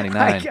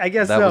 1999. I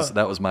guess that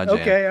so. was my jam.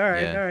 Okay, all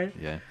right, Yeah, all right.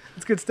 Yeah.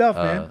 It's good stuff,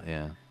 man.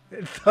 Yeah.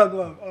 Thug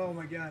love. Oh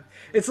my god.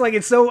 It's like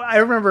I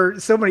remember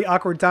so many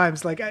awkward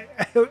times. Like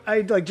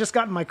I like just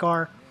got in my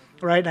car,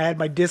 right? And I had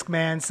my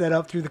Discman set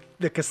up through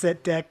the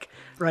cassette deck,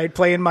 right?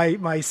 Playing my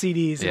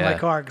CDs in my Yeah.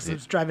 car because I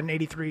was driving an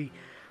 '83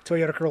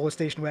 Toyota Corolla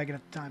station wagon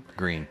at the time.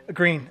 Green.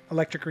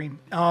 Electric green.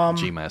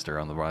 G Master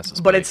on the license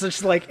But plate. it's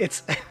just like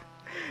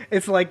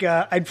it's like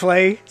I'd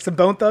play some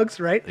Bone Thugs,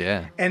 right?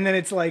 Yeah. And then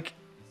it's like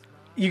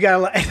you gotta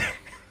like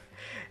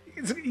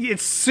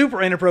it's super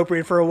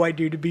inappropriate for a white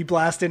dude to be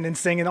blasting and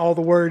singing all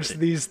the words to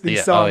these Yeah.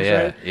 Oh, songs,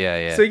 yeah. right?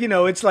 Yeah.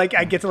 So it's like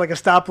I get to like a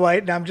stoplight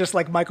and I'm just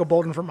like Michael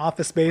Bolton from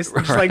Office Space,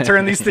 and just like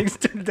turn these things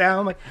down.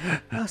 I'm like,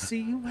 I'll see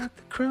you at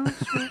the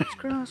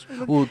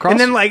crossroads. Well, And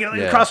then like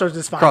yeah. Crossroads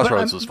is fine.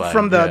 Crossroads But, was fine,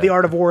 From yeah. the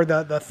Art of War,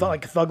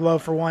 like Thug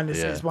Love for one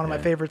is, Yeah, is one of my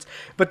yeah. favorites.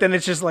 But then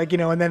it's just like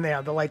and then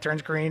the light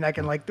turns green. I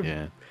can like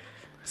Yeah.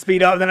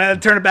 speed up, then I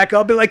turn it back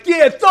up, be like,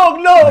 yeah, Thug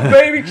Love,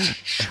 baby.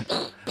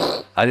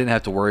 I didn't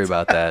have to worry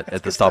about that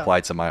at the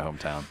stoplights in my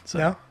hometown. So,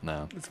 No?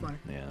 No. That's funny.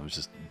 Yeah, it was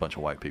just a bunch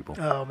of white people.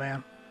 Oh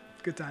man,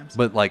 good times.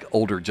 But like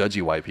older,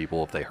 judgy white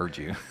people if they heard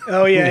you.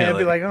 Oh yeah, Yeah, it'd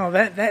be like, oh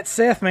that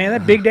Seth man,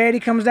 that Big Daddy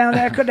comes down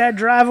that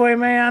driveway,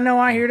 man. I know,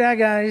 I hear that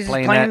guy. He's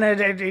Playing playing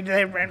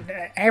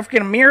that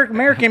African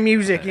American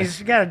music.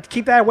 He's got to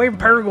keep that away from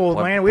Paragould,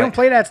 Play- man. We don't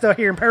play- play that stuff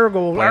here in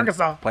Paragould,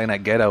 Arkansas. Playing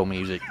that ghetto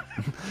music.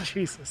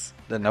 Jesus.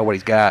 Doesn't know what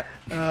he's got.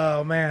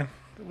 Oh man,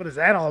 what is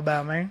that all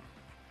about, man?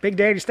 Big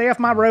Daddy, stay off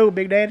my road,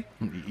 Big Daddy.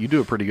 You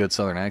do a pretty good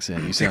Southern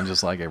accent. You sound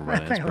just like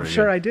everybody. That's I'm pretty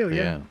sure good. I do,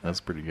 yeah. that's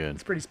pretty good.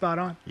 It's pretty spot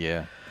on.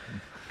 Yeah.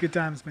 Good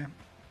times, man.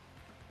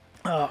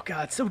 Oh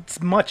God, so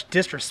it's much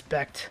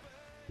disrespect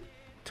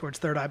towards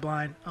Third Eye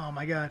Blind. Oh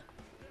my God.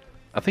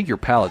 I think your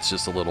palate's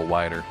just a little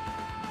wider.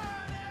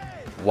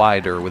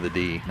 Wider with a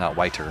D, not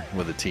whiter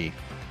with a T.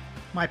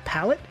 My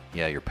palate?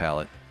 Yeah, your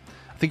palate.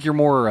 I think you're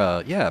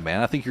more, yeah,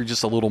 man. I think you're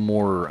just a little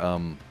more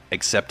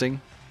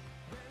accepting.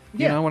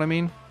 You Yeah. know what I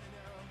mean?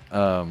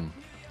 I'm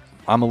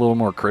a little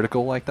more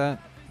critical like that.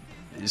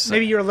 It's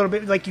Maybe you're a little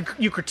bit like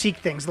you critique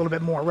things a little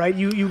bit more, right?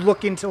 You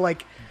look into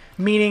like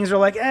meanings or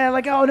like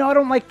oh no, I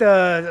don't like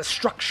the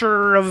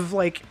structure of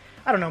like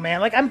I don't know, man.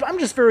 Like I'm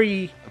just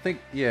very I think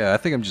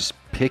I'm just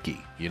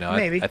picky. You know,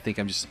 Maybe. I think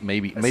I'm just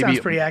maybe sounds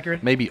pretty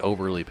accurate. Maybe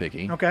overly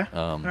picky. Okay.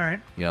 All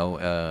right. You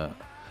know,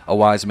 a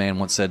wise man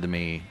once said to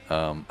me,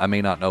 "I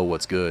may not know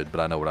what's good, but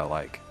I know what I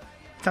like."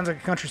 Sounds like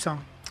a country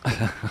song.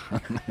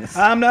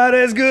 I'm not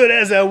as good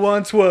as I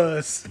once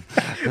was,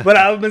 but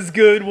I'm as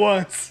good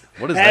once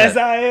What is as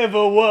that? I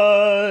ever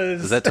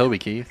was. Is that Toby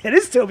Keith? It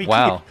is Toby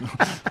Wow,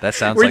 Keith. that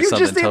sounds Were like you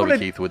something just able Toby to-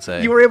 Keith would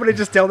say. You were able to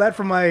just tell that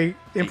from my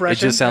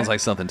impression. It just sounds like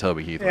something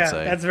Toby Keith yeah, would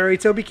say. that's very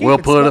Toby Keith. We'll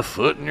It's put not- a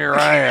foot in your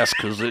ass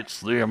because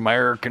it's the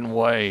American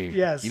way.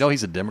 Yes. You know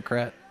he's a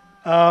Democrat.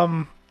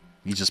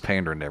 He's just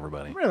pandering to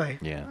everybody. Really?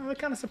 Yeah. Well, that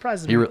kind of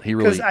surprises He me. re- he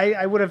really- Because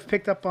I would have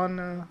picked up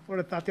on, would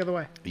have thought the other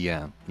way.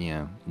 Yeah.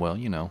 Well,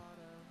 you know.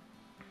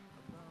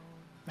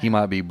 He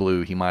might be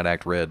blue, he might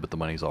act red, but the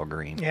money's all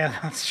green. Yeah,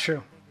 that's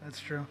true. That's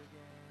true.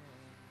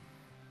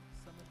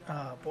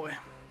 Oh, boy.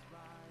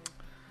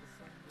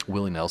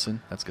 Willie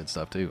Nelson, that's good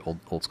stuff too.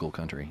 Old school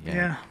country. Yeah.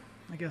 Yeah,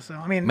 I guess so.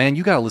 I mean, Man,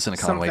 you gotta listen to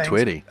Some Conway things.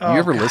 Twitty. Oh, you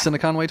ever God. listen to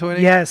Conway Twitty?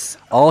 yes.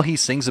 All he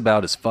sings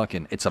about is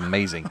fucking. It's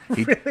amazing.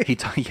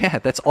 Yeah,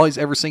 that's all he's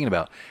ever singing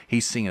about.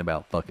 He's singing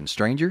about fucking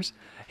strangers.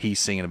 He's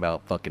singing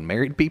about fucking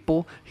married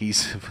people. He's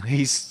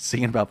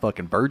singing about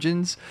fucking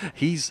virgins.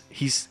 He's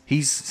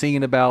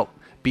singing about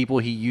people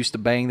he used to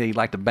bang that he'd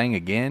like to bang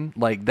again.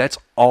 Like that's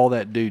all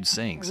that dude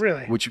sings.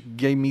 Really? Which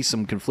gave me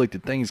some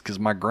conflicted things because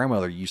my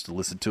grandmother used to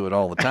listen to it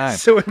all the time.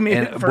 So it made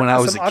and it for when I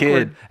was a some kid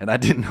awkward- and I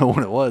didn't know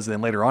what it was. And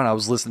then later on I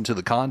was listening to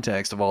the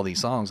context of all these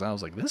songs and I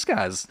was like, this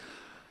guy's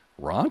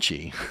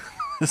raunchy.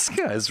 This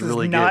guy's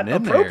really Not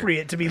getting in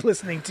appropriate to be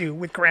listening to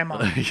with grandma.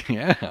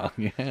 there.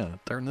 Yeah.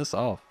 Turn this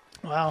off.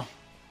 Wow.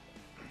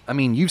 I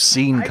mean, you've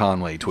seen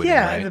Conway Twitty,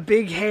 Yeah, right? the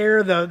big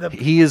hair, the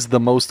He is the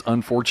most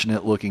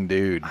unfortunate looking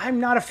dude. I'm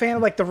not a fan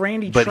of like the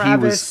Randy But he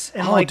Travis was-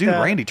 and oh, like dude, the-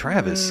 Randy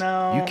Travis.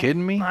 No, You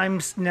kidding me?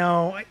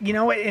 No, you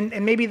know,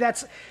 and maybe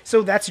that's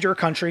your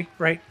country,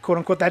 right? "Quote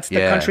unquote." That's the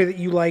Yeah. country that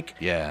you like.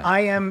 Yeah.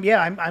 I am.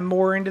 Yeah, I'm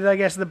more into I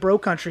guess the bro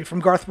country from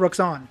Garth Brooks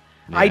on.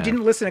 I Yeah.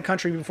 didn't listen to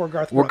country before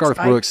Garth Well, Brooks.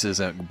 Garth Brooks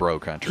isn't bro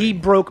country. He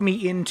broke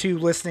me into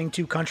listening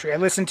to country. I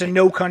listened to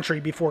no country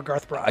before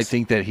Garth Brooks. I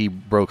think that he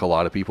broke a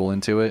lot of people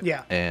into it.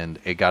 Yeah. And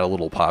it got a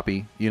little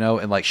poppy, you know,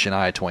 and like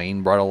Shania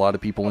Twain brought a lot of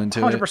people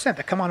into 100%.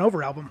 The Come On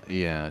Over album, it.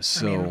 Yeah.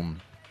 So,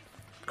 mean,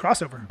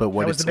 crossover. but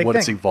what that was the big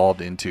it's thing.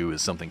 evolved into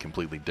is something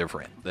completely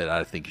different that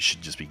I think it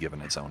should just be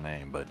given its own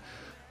name. But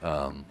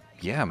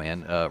Yeah,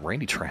 man.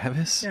 Randy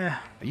Travis? Yeah.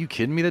 Are you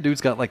kidding me? That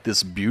dude's got like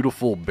this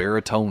beautiful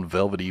baritone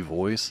velvety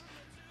voice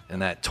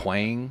and that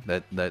twang,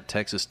 that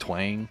Texas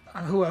twang.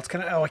 Who else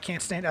can I? Oh, I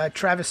can't stand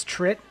Travis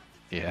Tritt.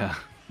 Yeah.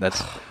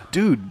 That's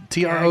dude,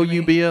 Trouble. Are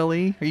you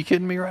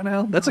kidding me right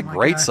now? That's a my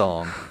great God.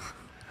 song.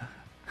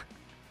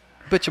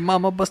 Bet your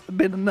mama must have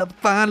been another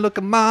fine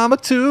looking mama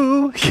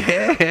too.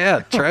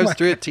 Yeah. Travis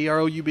Tritt,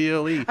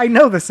 Trouble. I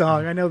know the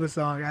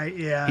song.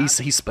 Yeah. He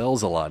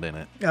spells a lot in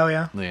it. Oh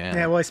yeah. Yeah.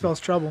 Yeah. Well, he spells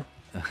trouble.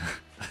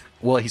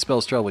 Well, he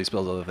spells trouble. He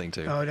spells other thing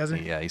too. Oh, does he?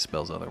 Yeah, he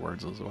spells other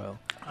words as well.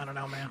 I don't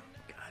know, man.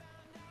 God.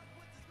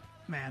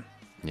 Man.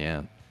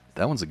 Yeah,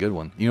 that one's a good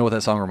one. You know what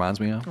that song reminds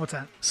me of? What's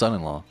that?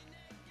 Son-in-Law.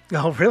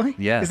 Oh, really?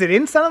 Yeah. Is it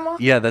in Son-in-Law?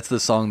 Yeah, that's the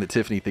song that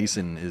Tiffany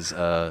Thiessen is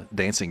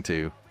dancing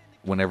to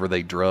whenever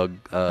they drug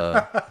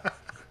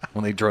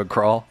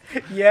Crawl.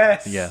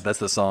 Yes. Yeah, that's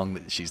the song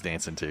that she's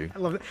dancing to. I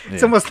love it. It's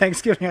Yeah. almost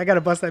Thanksgiving. I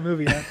gotta bust that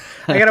movie out.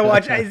 I gotta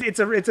watch. It's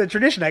a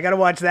tradition. I gotta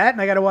watch that,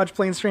 and I gotta watch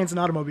Planes, Trains, and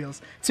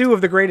Automobiles. Two of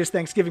the greatest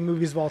Thanksgiving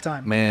movies of all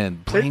time.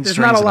 Man, Planes, there's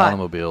Trains, not a and lot.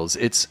 Automobiles.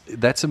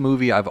 That's a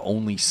movie I've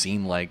only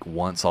seen like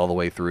once all the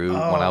way through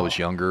when I was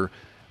younger.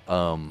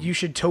 You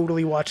should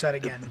totally watch that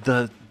again.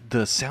 The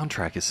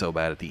soundtrack is so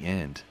bad at the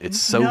end. It's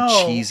so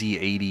No. cheesy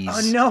 80s.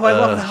 Oh no, I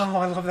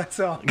love that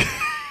song.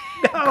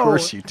 No. Of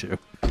course you do.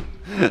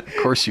 Of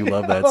course you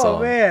love that Oh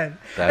song. man,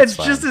 That's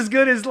it's just fine. as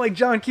good as like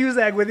John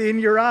Cusack with "In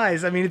Your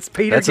Eyes." I mean, it's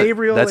Peter That's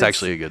Gabriel. that's it's-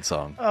 actually a good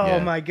song. Oh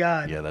Yeah. my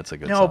god. Yeah, that's a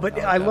good no, song. but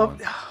like I that love,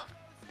 one.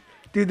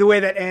 dude, the way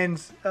that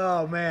ends.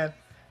 Oh man,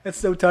 that's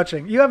so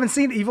touching. You haven't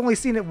seen it. You've only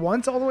seen it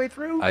once all the way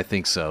through. I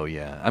think so.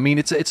 Yeah. I mean,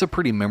 it's a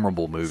pretty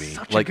memorable movie.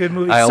 Such like, a good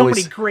movie. I So always,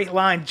 many great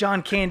lines.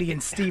 John Candy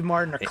and Steve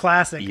Martin are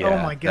classic. Yeah, Oh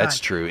my god, that's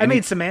true. I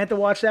made Samantha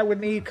watch that with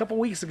me a couple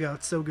weeks ago.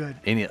 It's so good.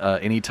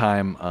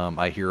 anytime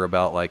I hear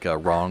about like a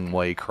wrong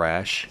way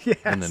crash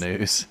in the Yes.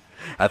 news,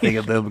 I think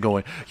of them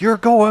going, "You're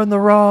going the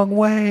wrong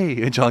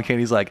way," and John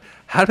Candy's like,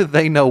 "How do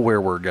they know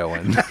where we're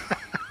going?"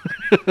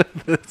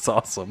 That's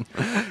awesome.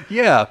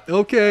 Yeah.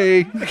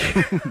 Okay.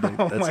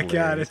 Oh my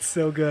god, it's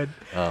so good.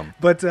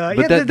 But yeah,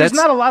 there's that's-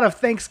 not a lot of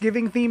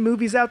Thanksgiving themed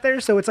movies out there,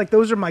 so it's like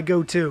those are my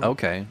go-to.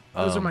 Okay.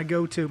 Those are my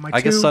go-to. My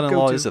I guess two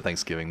Son-in-Law go-to. is a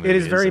Thanksgiving movie. It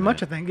is very isn't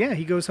much it? a thing. Yeah,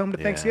 he goes home to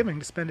Yeah. Thanksgiving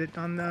to spend it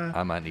on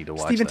I might need to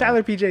watch Steven that.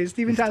 Tyler PJs.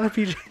 Steven Tyler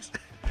PJs.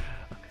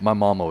 My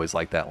mom always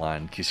liked that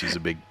line because she's a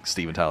big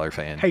Steven Tyler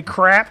fan. Hey,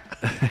 crap.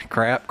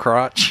 Crap,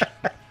 crotch.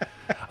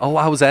 Oh,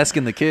 I was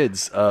asking the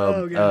kids,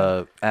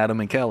 God. Adam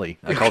and Kelly.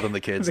 I call them the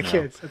kids The now.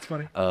 kids. That's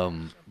funny.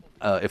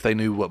 If they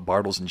knew what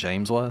Bartles and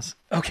James was.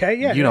 Okay,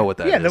 yeah. You know what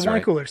that is, Yeah, the wine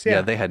right? coolers.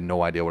 Yeah. they had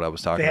no idea what I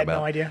was talking They had about.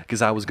 no idea.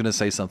 Because I was going to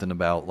say something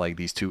about like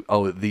these two,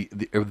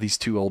 these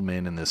two old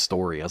men in this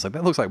story. I was like,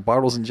 that looks like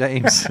Bartles and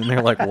James. And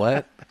they're like,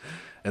 what?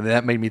 And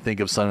that made me think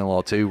of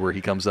Son-in-Law too, where he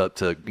comes up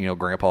to,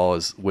 Grandpa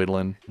is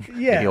whittling.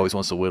 Yeah. And he always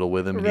wants to whittle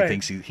with him. And he Right.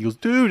 thinks he goes,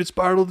 dude, it's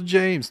Bartles and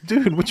James.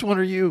 Dude, which one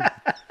are you?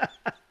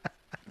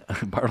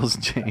 Bartles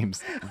and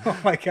James. Oh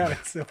my god,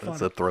 it's so funny.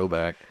 That's a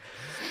throwback.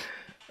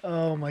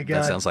 Oh my god.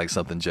 That sounds like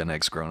something Gen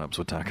X grown-ups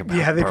would talk about.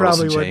 Yeah, they Bartles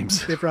probably and would.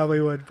 James. They probably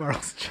would.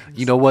 Bartles and James.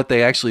 You know what?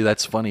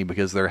 That's funny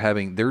because they're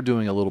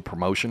doing a little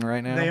promotion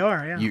right now. They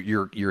are,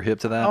 yeah. You're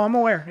hip to that. Oh, I'm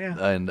aware.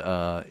 Yeah.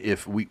 And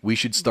if we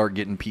should start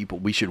getting people,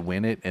 we should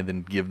win it and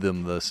then give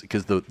them this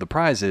because the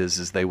prize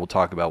is they will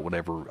talk about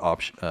whatever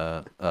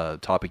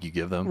topic you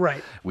give them.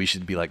 Right. We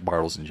should be like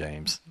Bartles and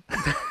James.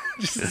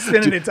 Just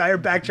spin an entire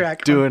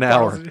backtrack. Do on an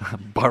hour. Bartles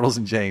and- Bartles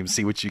and James.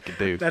 See what you can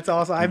do. That's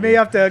awesome. I may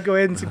have to go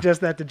ahead and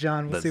suggest that to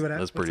John. We'll That's, see what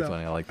happens. that's pretty What's up.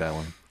 funny. I like that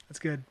one. That's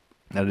good.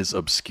 That is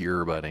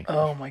obscure, buddy.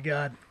 Oh my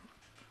god.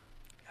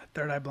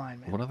 Third Eye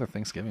Blind, man. What other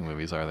Thanksgiving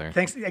movies are there?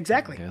 Thanks.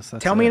 Exactly. Guess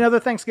that's Tell me it. another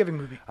Thanksgiving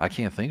movie. I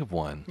can't think of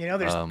one. You know,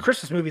 there's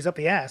Christmas movies up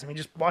the ass. I mean,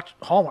 just watch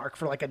Hallmark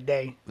for like a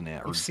day. Yeah,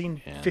 or- You've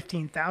seen yeah.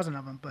 15,000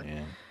 of them, but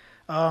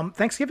Yeah.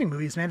 Thanksgiving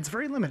movies, man, it's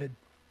very limited.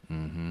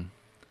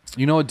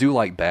 You know, I do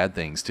like bad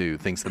things too.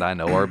 Things that I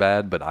know are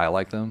bad, but I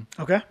like them.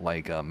 Okay.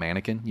 Like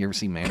Mannequin. You ever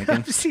seen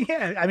Mannequin?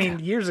 Yeah, I mean,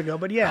 years ago,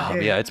 but yeah.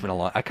 Yeah, it's been a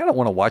lot. I kind of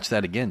want to watch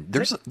that again.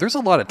 There's a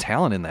lot of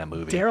talent in that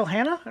movie. Daryl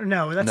Hannah? Or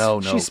no, that's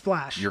No. She's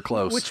Splash. You're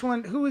close. Which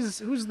one? Who's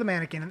the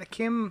mannequin? And the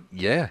Kim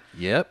Yeah.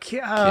 Yep.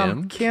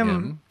 Kim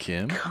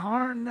Kim.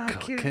 Car? Not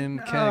Kim.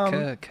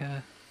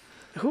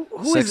 who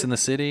Sex is in the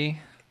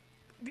City.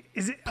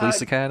 is it?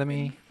 Police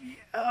Academy.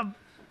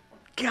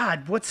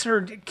 God, what's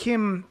her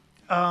Kim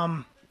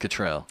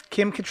Cattrall.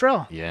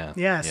 Cattrall? Yeah.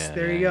 Yes, Yeah,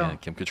 there yeah, you go. yeah.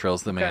 Kim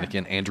Cattrall's the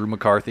mannequin. Andrew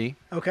McCarthy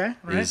Okay,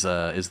 right. is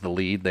the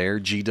lead there.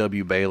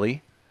 G.W.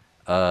 Bailey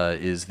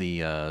is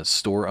the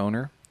store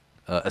owner.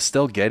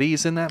 Estelle Getty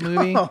is in that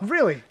movie. Oh,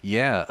 really?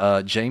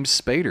 Yeah, James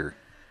Spader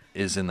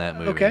is in that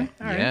movie. Okay,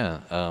 all right.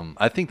 Yeah,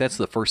 I think that's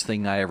the first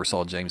thing I ever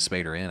saw James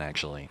Spader in.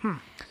 Actually,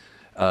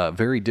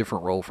 very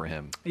different role for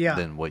him Yeah.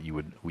 than what you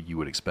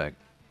would expect.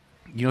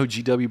 You know who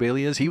G.W.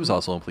 Bailey is? He was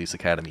also in Police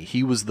Academy.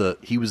 He was the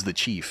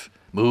chief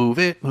Move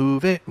it,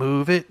 move it,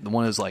 move it. The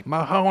one is like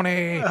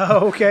Mahoney.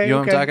 Oh, okay. You know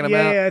what okay. I'm talking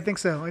yeah, about? Yeah, I think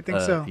so. I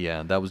think so.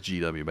 Yeah, that was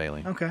G.W.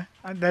 Bailey. Okay.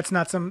 That's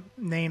not some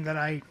name that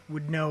I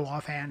would know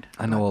offhand.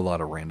 I know a lot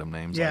of random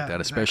names Yeah, like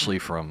that, exactly. especially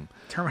from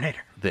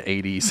Terminator. the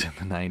 80s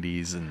and the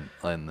 90s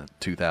and the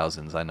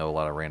 2000s. I know a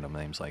lot of random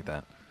names like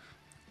that.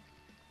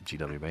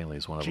 G.W. Bailey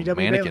is one of them.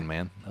 G.W. Mannequin, Bailey.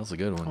 man. That was a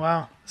good one.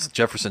 Wow. It's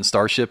Jefferson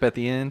Starship at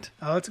the end.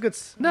 Oh, it's a good.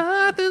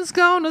 Nothing's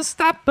gonna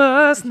stop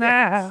us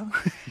now.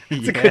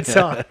 It's a good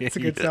song. It's a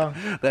good song.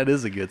 That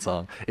is a good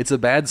song. It's a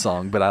bad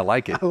song, but I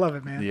like it. I love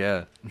it, man.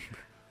 Yeah.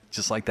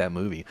 Just like that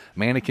movie.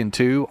 Mannequin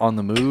 2, On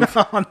the Move.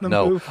 On the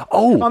no. Move.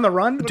 Oh. On the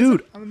Run? What is Dude.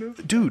 it? On the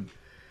Move? Dude.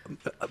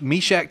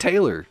 Meshack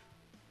Taylor.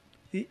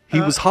 He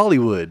was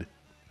Hollywood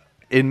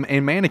in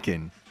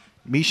Mannequin.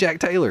 Meshack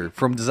Taylor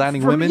from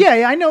Designing Women.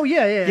 Yeah, I know.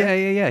 Yeah.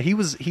 Yeah. He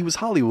was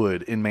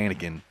Hollywood in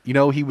Mannequin. You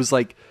know, he was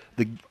like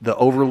the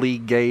overly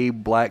gay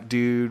black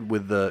dude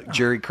with the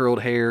jerry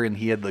curled hair, and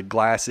he had the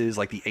glasses,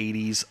 like the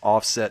 80s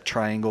offset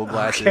triangle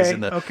glasses, Okay,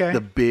 and okay.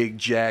 the big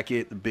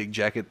jacket,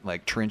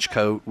 like trench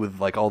coat with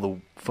like all the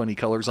funny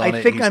colors on it.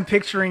 I think He's- I'm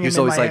picturing him he's in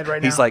always my like, head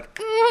right he's now. like,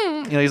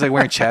 he's like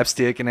wearing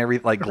chapstick and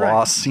everything, like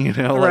gloss, like Right,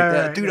 that.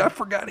 right, Dude, yeah. I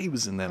forgot he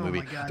was in that movie.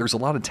 my God. There's a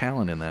lot of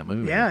talent in that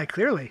movie. Yeah,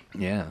 clearly.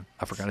 Yeah,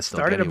 I forgot it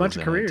Started a bunch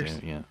of was careers. in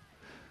it, too.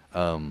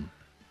 Yeah.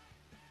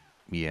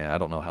 Yeah, I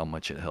don't know how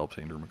much it helps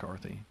Andrew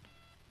McCarthy.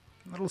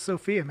 Little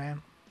Sophia,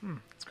 man.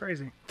 It's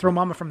crazy. Throw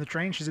Mama from the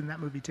Train. She's in that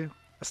movie too.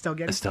 Estelle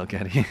Getty. Estelle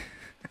Getty.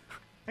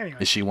 Anyway.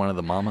 Is she one of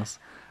the mamas?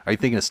 Are you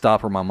thinking of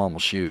Stop or My Mom Will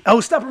Shoot? Oh,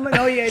 stop!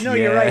 Oh, yeah. No,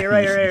 Yeah. You're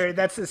right.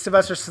 That's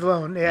Sylvester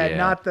Stallone. Yeah,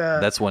 not the.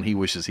 That's one he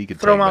wishes he could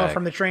Throw take Mama back.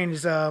 from the Train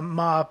is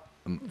Ma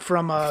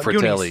from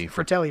Fratelli. Goonies.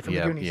 Fratelli from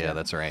yeah, the Goonies. Yeah,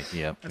 that's right.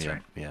 Yep. That's yep,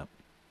 right. Yep.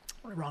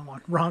 Wrong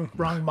one. Wrong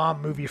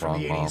mom movie from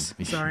Wrong the mom.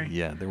 80s. Sorry.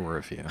 Yeah, there were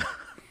a few.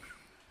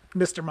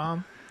 Mr.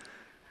 Mom.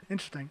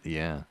 Interesting.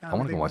 Yeah. I don't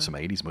want to think watch so. some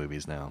 80s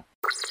movies now.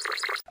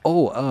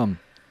 Oh,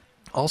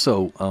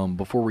 also,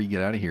 before we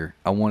get out of here,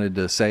 I wanted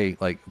to say,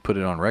 like, put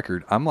it on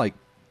record. I'm like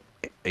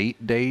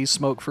 8 days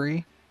smoke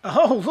free.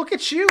 Oh, look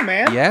at you,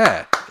 man.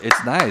 Yeah,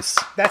 it's nice.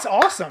 That's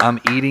awesome. I'm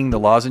eating the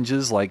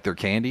lozenges like they're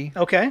candy.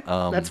 Okay,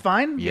 that's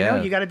fine.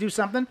 yeah. You got to do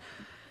something.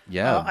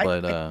 Yeah,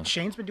 but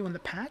Shane's been doing the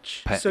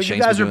patch, Pa- so you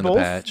Shane's guys been are doing the both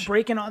patch.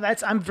 breaking on.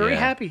 I'm very yeah.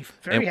 happy.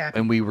 Very happy.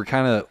 And we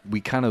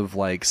kind of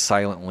like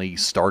silently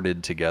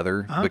started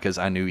together because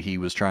I knew he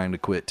was trying to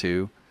quit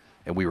too,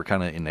 and we were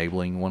kind of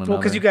enabling one another. Well,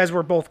 because you guys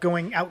were both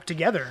going out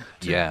together.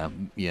 Yeah,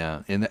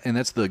 and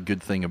that's the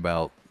good thing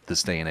about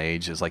this day and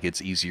age is like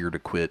it's easier to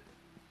quit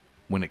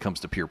when it comes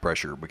to peer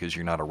pressure because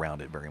you're not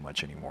around it very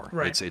much anymore.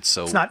 Right. It's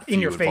so It's not in few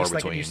your and far face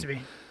like it between. used to be.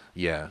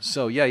 Yeah.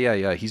 So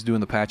yeah. He's doing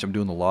the patch. I'm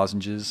doing the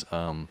lozenges.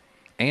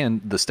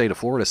 And the state of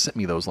Florida sent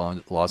me those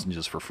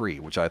lozenges for free,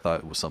 which I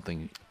thought was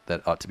something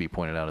that ought to be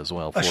pointed out as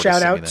well. A Florida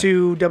shout sent me out that.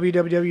 to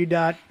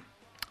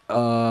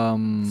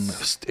www.com,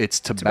 It's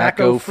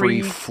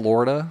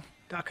tobacco-free-florida,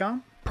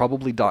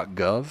 probably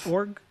 .gov.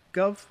 org,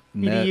 gov,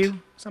 Net. edu,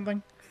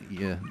 something.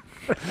 Yeah,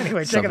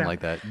 Anyway, check it something out. like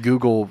that.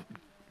 Google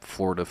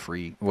Florida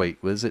free. Wait,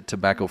 was it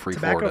tobacco-free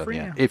Florida? Tobacco-free,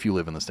 Yeah, yeah. if you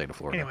live in the state of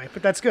Florida. Anyway,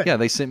 but that's good. Yeah,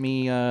 they sent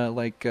me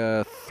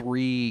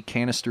 3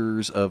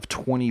 canisters of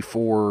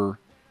 24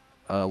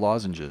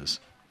 lozenges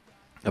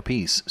a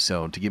piece,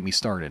 so to get me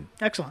started.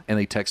 Excellent. And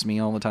they text me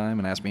all the time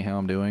and ask me how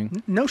I'm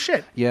doing. No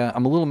shit. Yeah,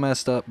 I'm a little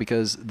messed up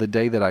because the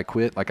day that I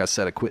quit, like I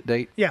set a quit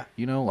date. Yeah.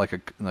 You know,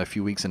 like a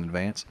few weeks in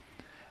advance.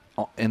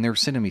 And they're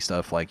sending me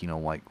stuff like,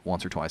 like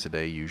once or twice a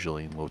day,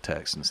 usually, little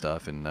texts and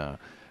stuff. And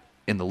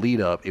in the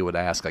lead up, it would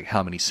ask like,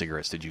 how many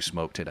cigarettes did you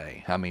smoke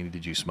today? How many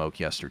did you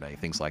smoke yesterday?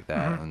 Things like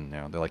that. Mm-hmm.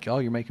 And they're like, oh,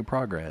 you're making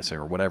progress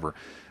or whatever.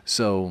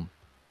 So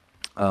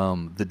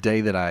the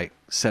day that I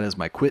set as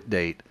my quit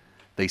date,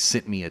 they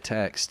sent me a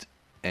text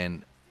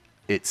and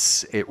it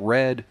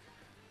read,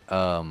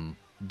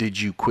 did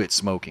you quit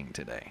smoking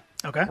today?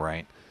 Okay.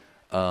 Right.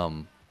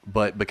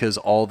 But because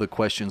all the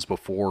questions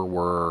before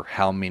were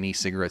how many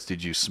cigarettes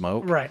did you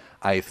smoke? Right.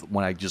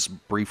 When I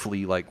just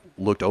briefly like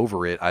looked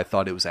over it, I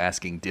thought it was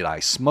asking, did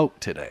I smoke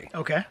today?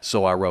 Okay.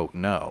 So I wrote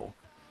no.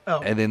 Oh.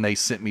 And then they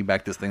sent me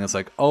back this thing that's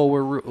like, oh,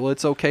 well,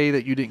 it's okay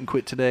that you didn't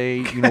quit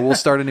today. We'll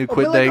start a new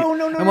quit They're like, date. "Oh,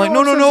 no, I'm like,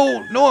 no,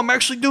 no, I'm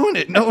actually doing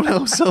it.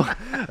 No.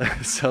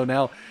 So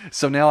now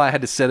I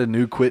had to set a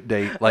new quit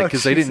date, like,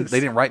 because they Jesus.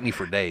 didn't write me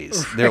for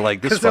days. They're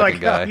like, this 'Cause they're fucking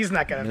like, guy. oh, he's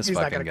not gonna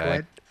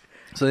quit.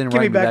 So they didn't Give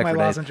write me back back my for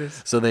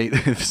lozenges.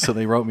 days. So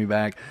they wrote me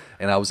back,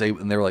 and I was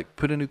able, and they were like,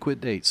 put a new quit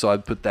date. So I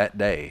put that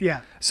day.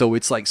 Yeah. So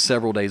it's like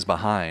several days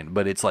behind,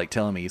 but it's like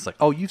telling me, it's like,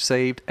 oh, you've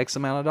saved X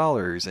amount of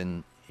dollars,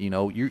 and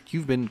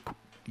you've been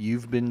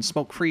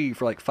smoke free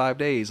for like 5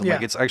 days. I'm Yeah.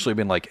 like, it's actually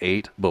been like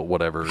 8, but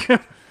whatever.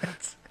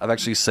 I've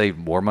actually saved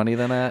more money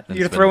than that. and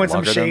You're it's been throwing some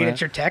longer than shade that.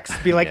 at your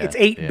text. Be like, Yeah, it's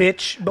 8, yeah.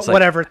 bitch, but It's like,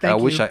 whatever. Thank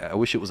you. I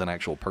wish it was an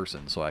actual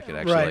person, so I could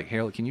actually Right. like,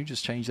 Harold, can you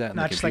just change that in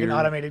Not the just like an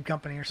computer? automated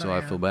company or So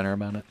something. I feel better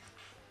about it.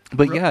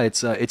 But yeah,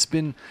 it's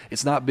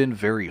not been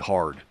very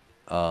hard.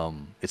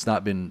 It's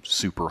not been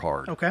super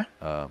hard. Okay.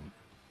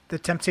 The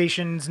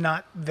temptation's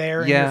not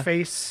there in Yeah, your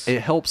face.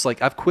 It helps.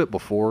 Like I've quit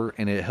before,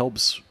 and it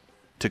helps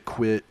to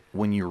quit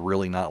when you're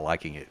really not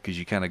liking it, because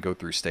you kind of go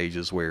through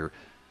stages where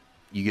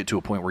you get to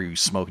a point where you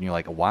smoke and you're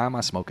like, why am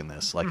I smoking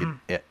this? Like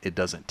it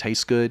doesn't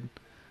taste good.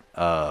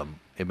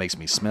 It makes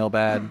me smell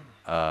bad.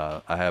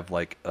 I have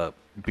like a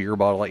beer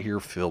bottle right here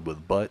filled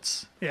with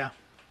butts. Yeah.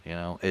 You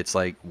know, it's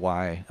like,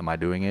 why am I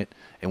doing it?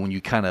 And when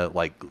you kind of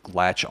like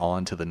latch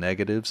on to the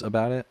negatives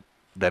about it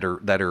that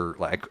are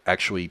like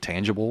actually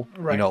tangible,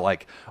 Right. you know,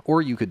 like,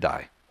 or you could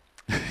die.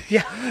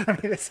 Yeah. I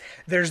mean,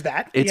 there's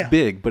that. It's yeah.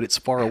 big, but it's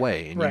far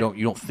away, and Right.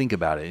 you don't think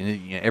about it.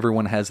 And you know,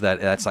 everyone has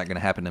that's not going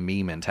to happen to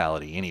me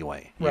mentality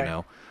anyway. You Right.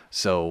 know,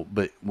 so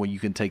but when you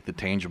can take the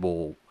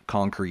tangible,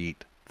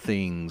 concrete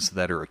things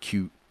that are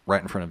acute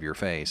right in front of your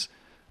face,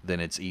 then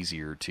it's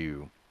easier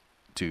to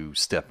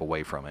step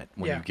away from it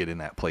when Yeah. you get in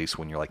that place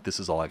when you're like, this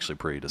is all actually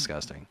pretty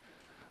disgusting.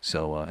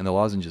 So and the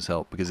lozenges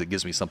help because it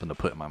gives me something to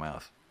put in my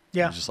mouth.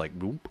 Yeah. It's just like,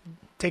 boop.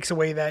 Takes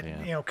away that, Yeah.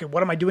 you know, okay,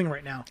 what am I doing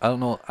right now? I don't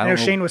know. I know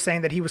Shane was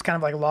saying that he was kind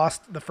of like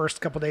lost the first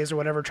couple days or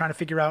whatever, trying to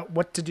figure out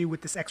what to do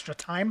with this extra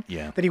time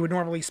Yeah. that he would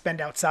normally spend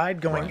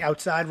outside, going Right.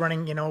 outside,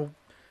 running, you know,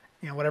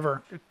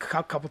 whatever, a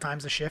couple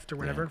times a shift or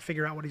whatever, Yeah.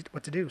 figure out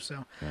what to do.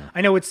 So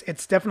I know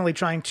it's definitely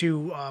trying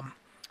to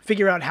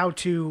figure out how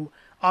to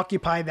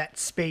occupy that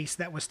space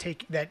that was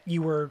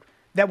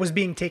that was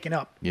being taken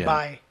up Yeah.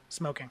 by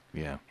smoking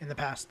Yeah. in the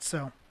past.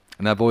 So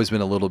And I've always been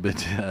a little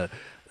bit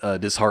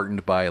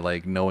disheartened by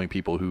like knowing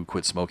people who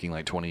quit smoking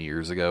like 20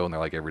 years ago, and they're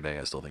like, every day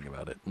I still think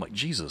about it. I'm like,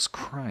 Jesus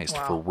Christ,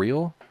 Wow. for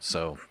real?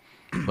 So,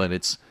 but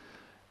it's,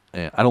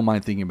 I don't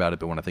mind thinking about it,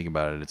 but when I think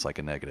about it, it's like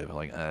a negative.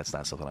 Like, that's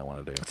not something I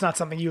want to do. it's not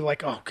something you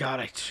like, oh God,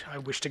 I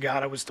wish to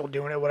God I was still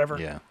doing it, whatever.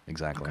 Yeah,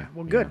 exactly. Okay.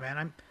 Well, Yeah. good, man.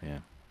 I'm Yeah.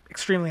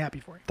 extremely happy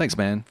for you. Thanks,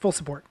 man. Full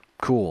support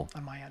Cool.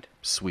 on my end.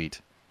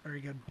 Sweet. Very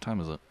good. What time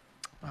is it?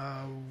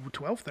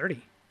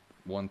 12:30.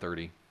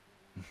 1:30.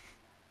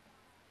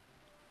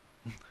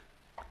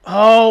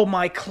 Oh,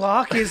 my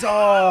clock is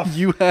off.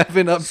 You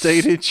haven't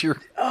updated your.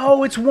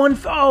 Oh, it's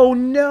oh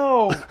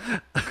no.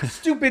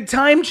 Stupid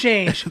time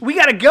change. We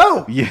gotta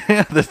go.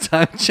 Yeah, the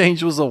time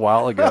change was a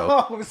while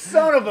ago. Oh,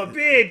 son of a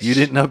bitch. You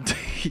didn't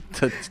update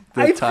the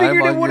I time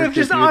figured on it would your have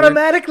just computer?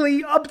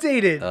 automatically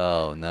updated.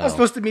 Oh, no. I was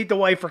supposed to meet the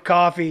wife for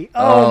coffee.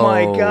 Oh,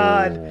 my Oh.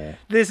 God.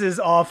 This is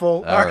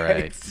awful. All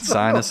right.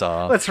 Sign us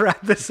off. Let's wrap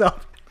this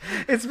up.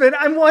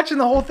 I'm watching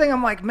the whole thing.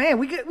 I'm like, man,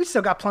 we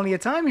still got plenty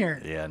of time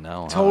here. Yeah,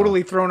 no.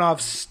 Totally thrown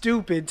off.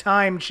 Stupid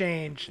time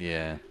change.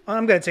 Yeah.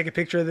 I'm gonna take a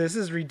picture of this.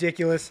 This is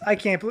ridiculous. I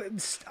can't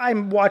believe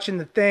I'm watching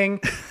the thing,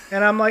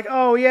 and I'm like,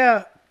 oh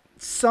yeah,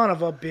 son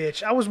of a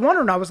bitch. I was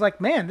wondering. I was like,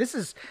 man, this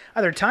is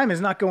either time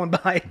is not going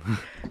by.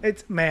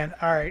 It's man.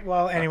 All right.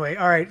 Well, anyway.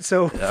 All right.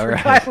 So for right.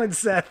 Kyle and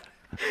Seth,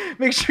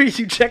 make sure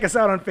you check us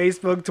out on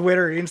Facebook,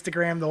 Twitter,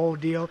 Instagram, the whole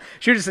deal.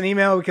 Shoot us an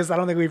email because I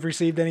don't think we've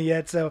received any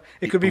yet. So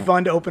it could be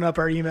fun to open up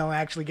our email and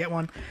actually get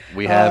one.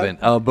 We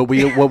haven't. But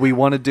what we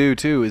want to do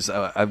too is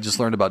I've just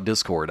learned about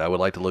Discord. I would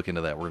like to look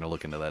into that. We're going to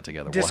look into that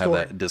together. We'll Discord.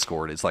 have that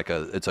Discord. It's like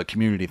it's a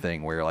community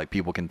thing where like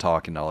people can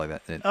talk and all of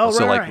that. And Oh,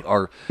 so right, like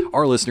right.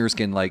 our listeners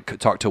can like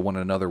talk to one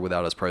another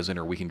without us present,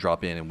 or we can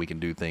drop in and we can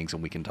do things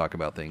and we can talk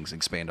about things,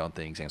 expand on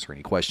things, answer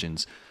any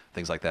questions,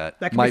 things like that.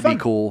 That could be might be fun.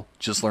 cool.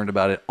 Just learned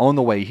about it on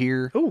the way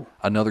here. Ooh.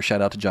 Another shout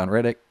out to John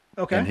Reddick.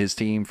 Okay. And his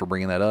team for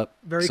bringing that up.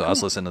 Very so I was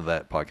cool. listening to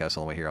that podcast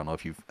on the way here. I don't know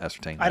if you've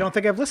ascertained. I that. don't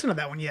think I've listened to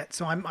that one yet,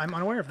 so I'm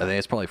unaware of I that. think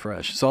it's probably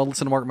fresh. So I'll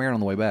listen to Mark Maron on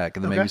the way back,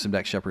 and then Okay. maybe some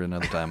Dak Shepard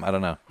another time. I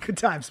don't know. Good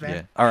times, man.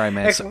 Yeah. All right,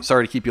 man. Excellent.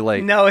 Sorry to keep you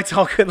late. No, it's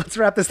all good. Let's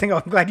wrap this thing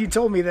up. I'm glad you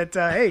told me that,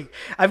 hey,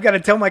 I've got to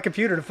tell my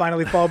computer to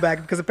finally fall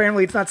back because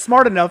apparently it's not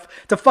smart enough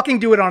to fucking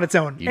do it on its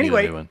own. You need a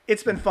Anyway, new one.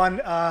 it's been fun.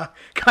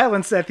 Kyle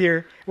and Seth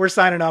here. We're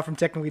signing off from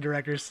Technically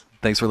Directors.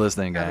 Thanks for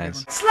listening, Have a good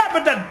guys. one. Slap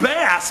at that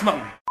bass,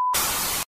 man.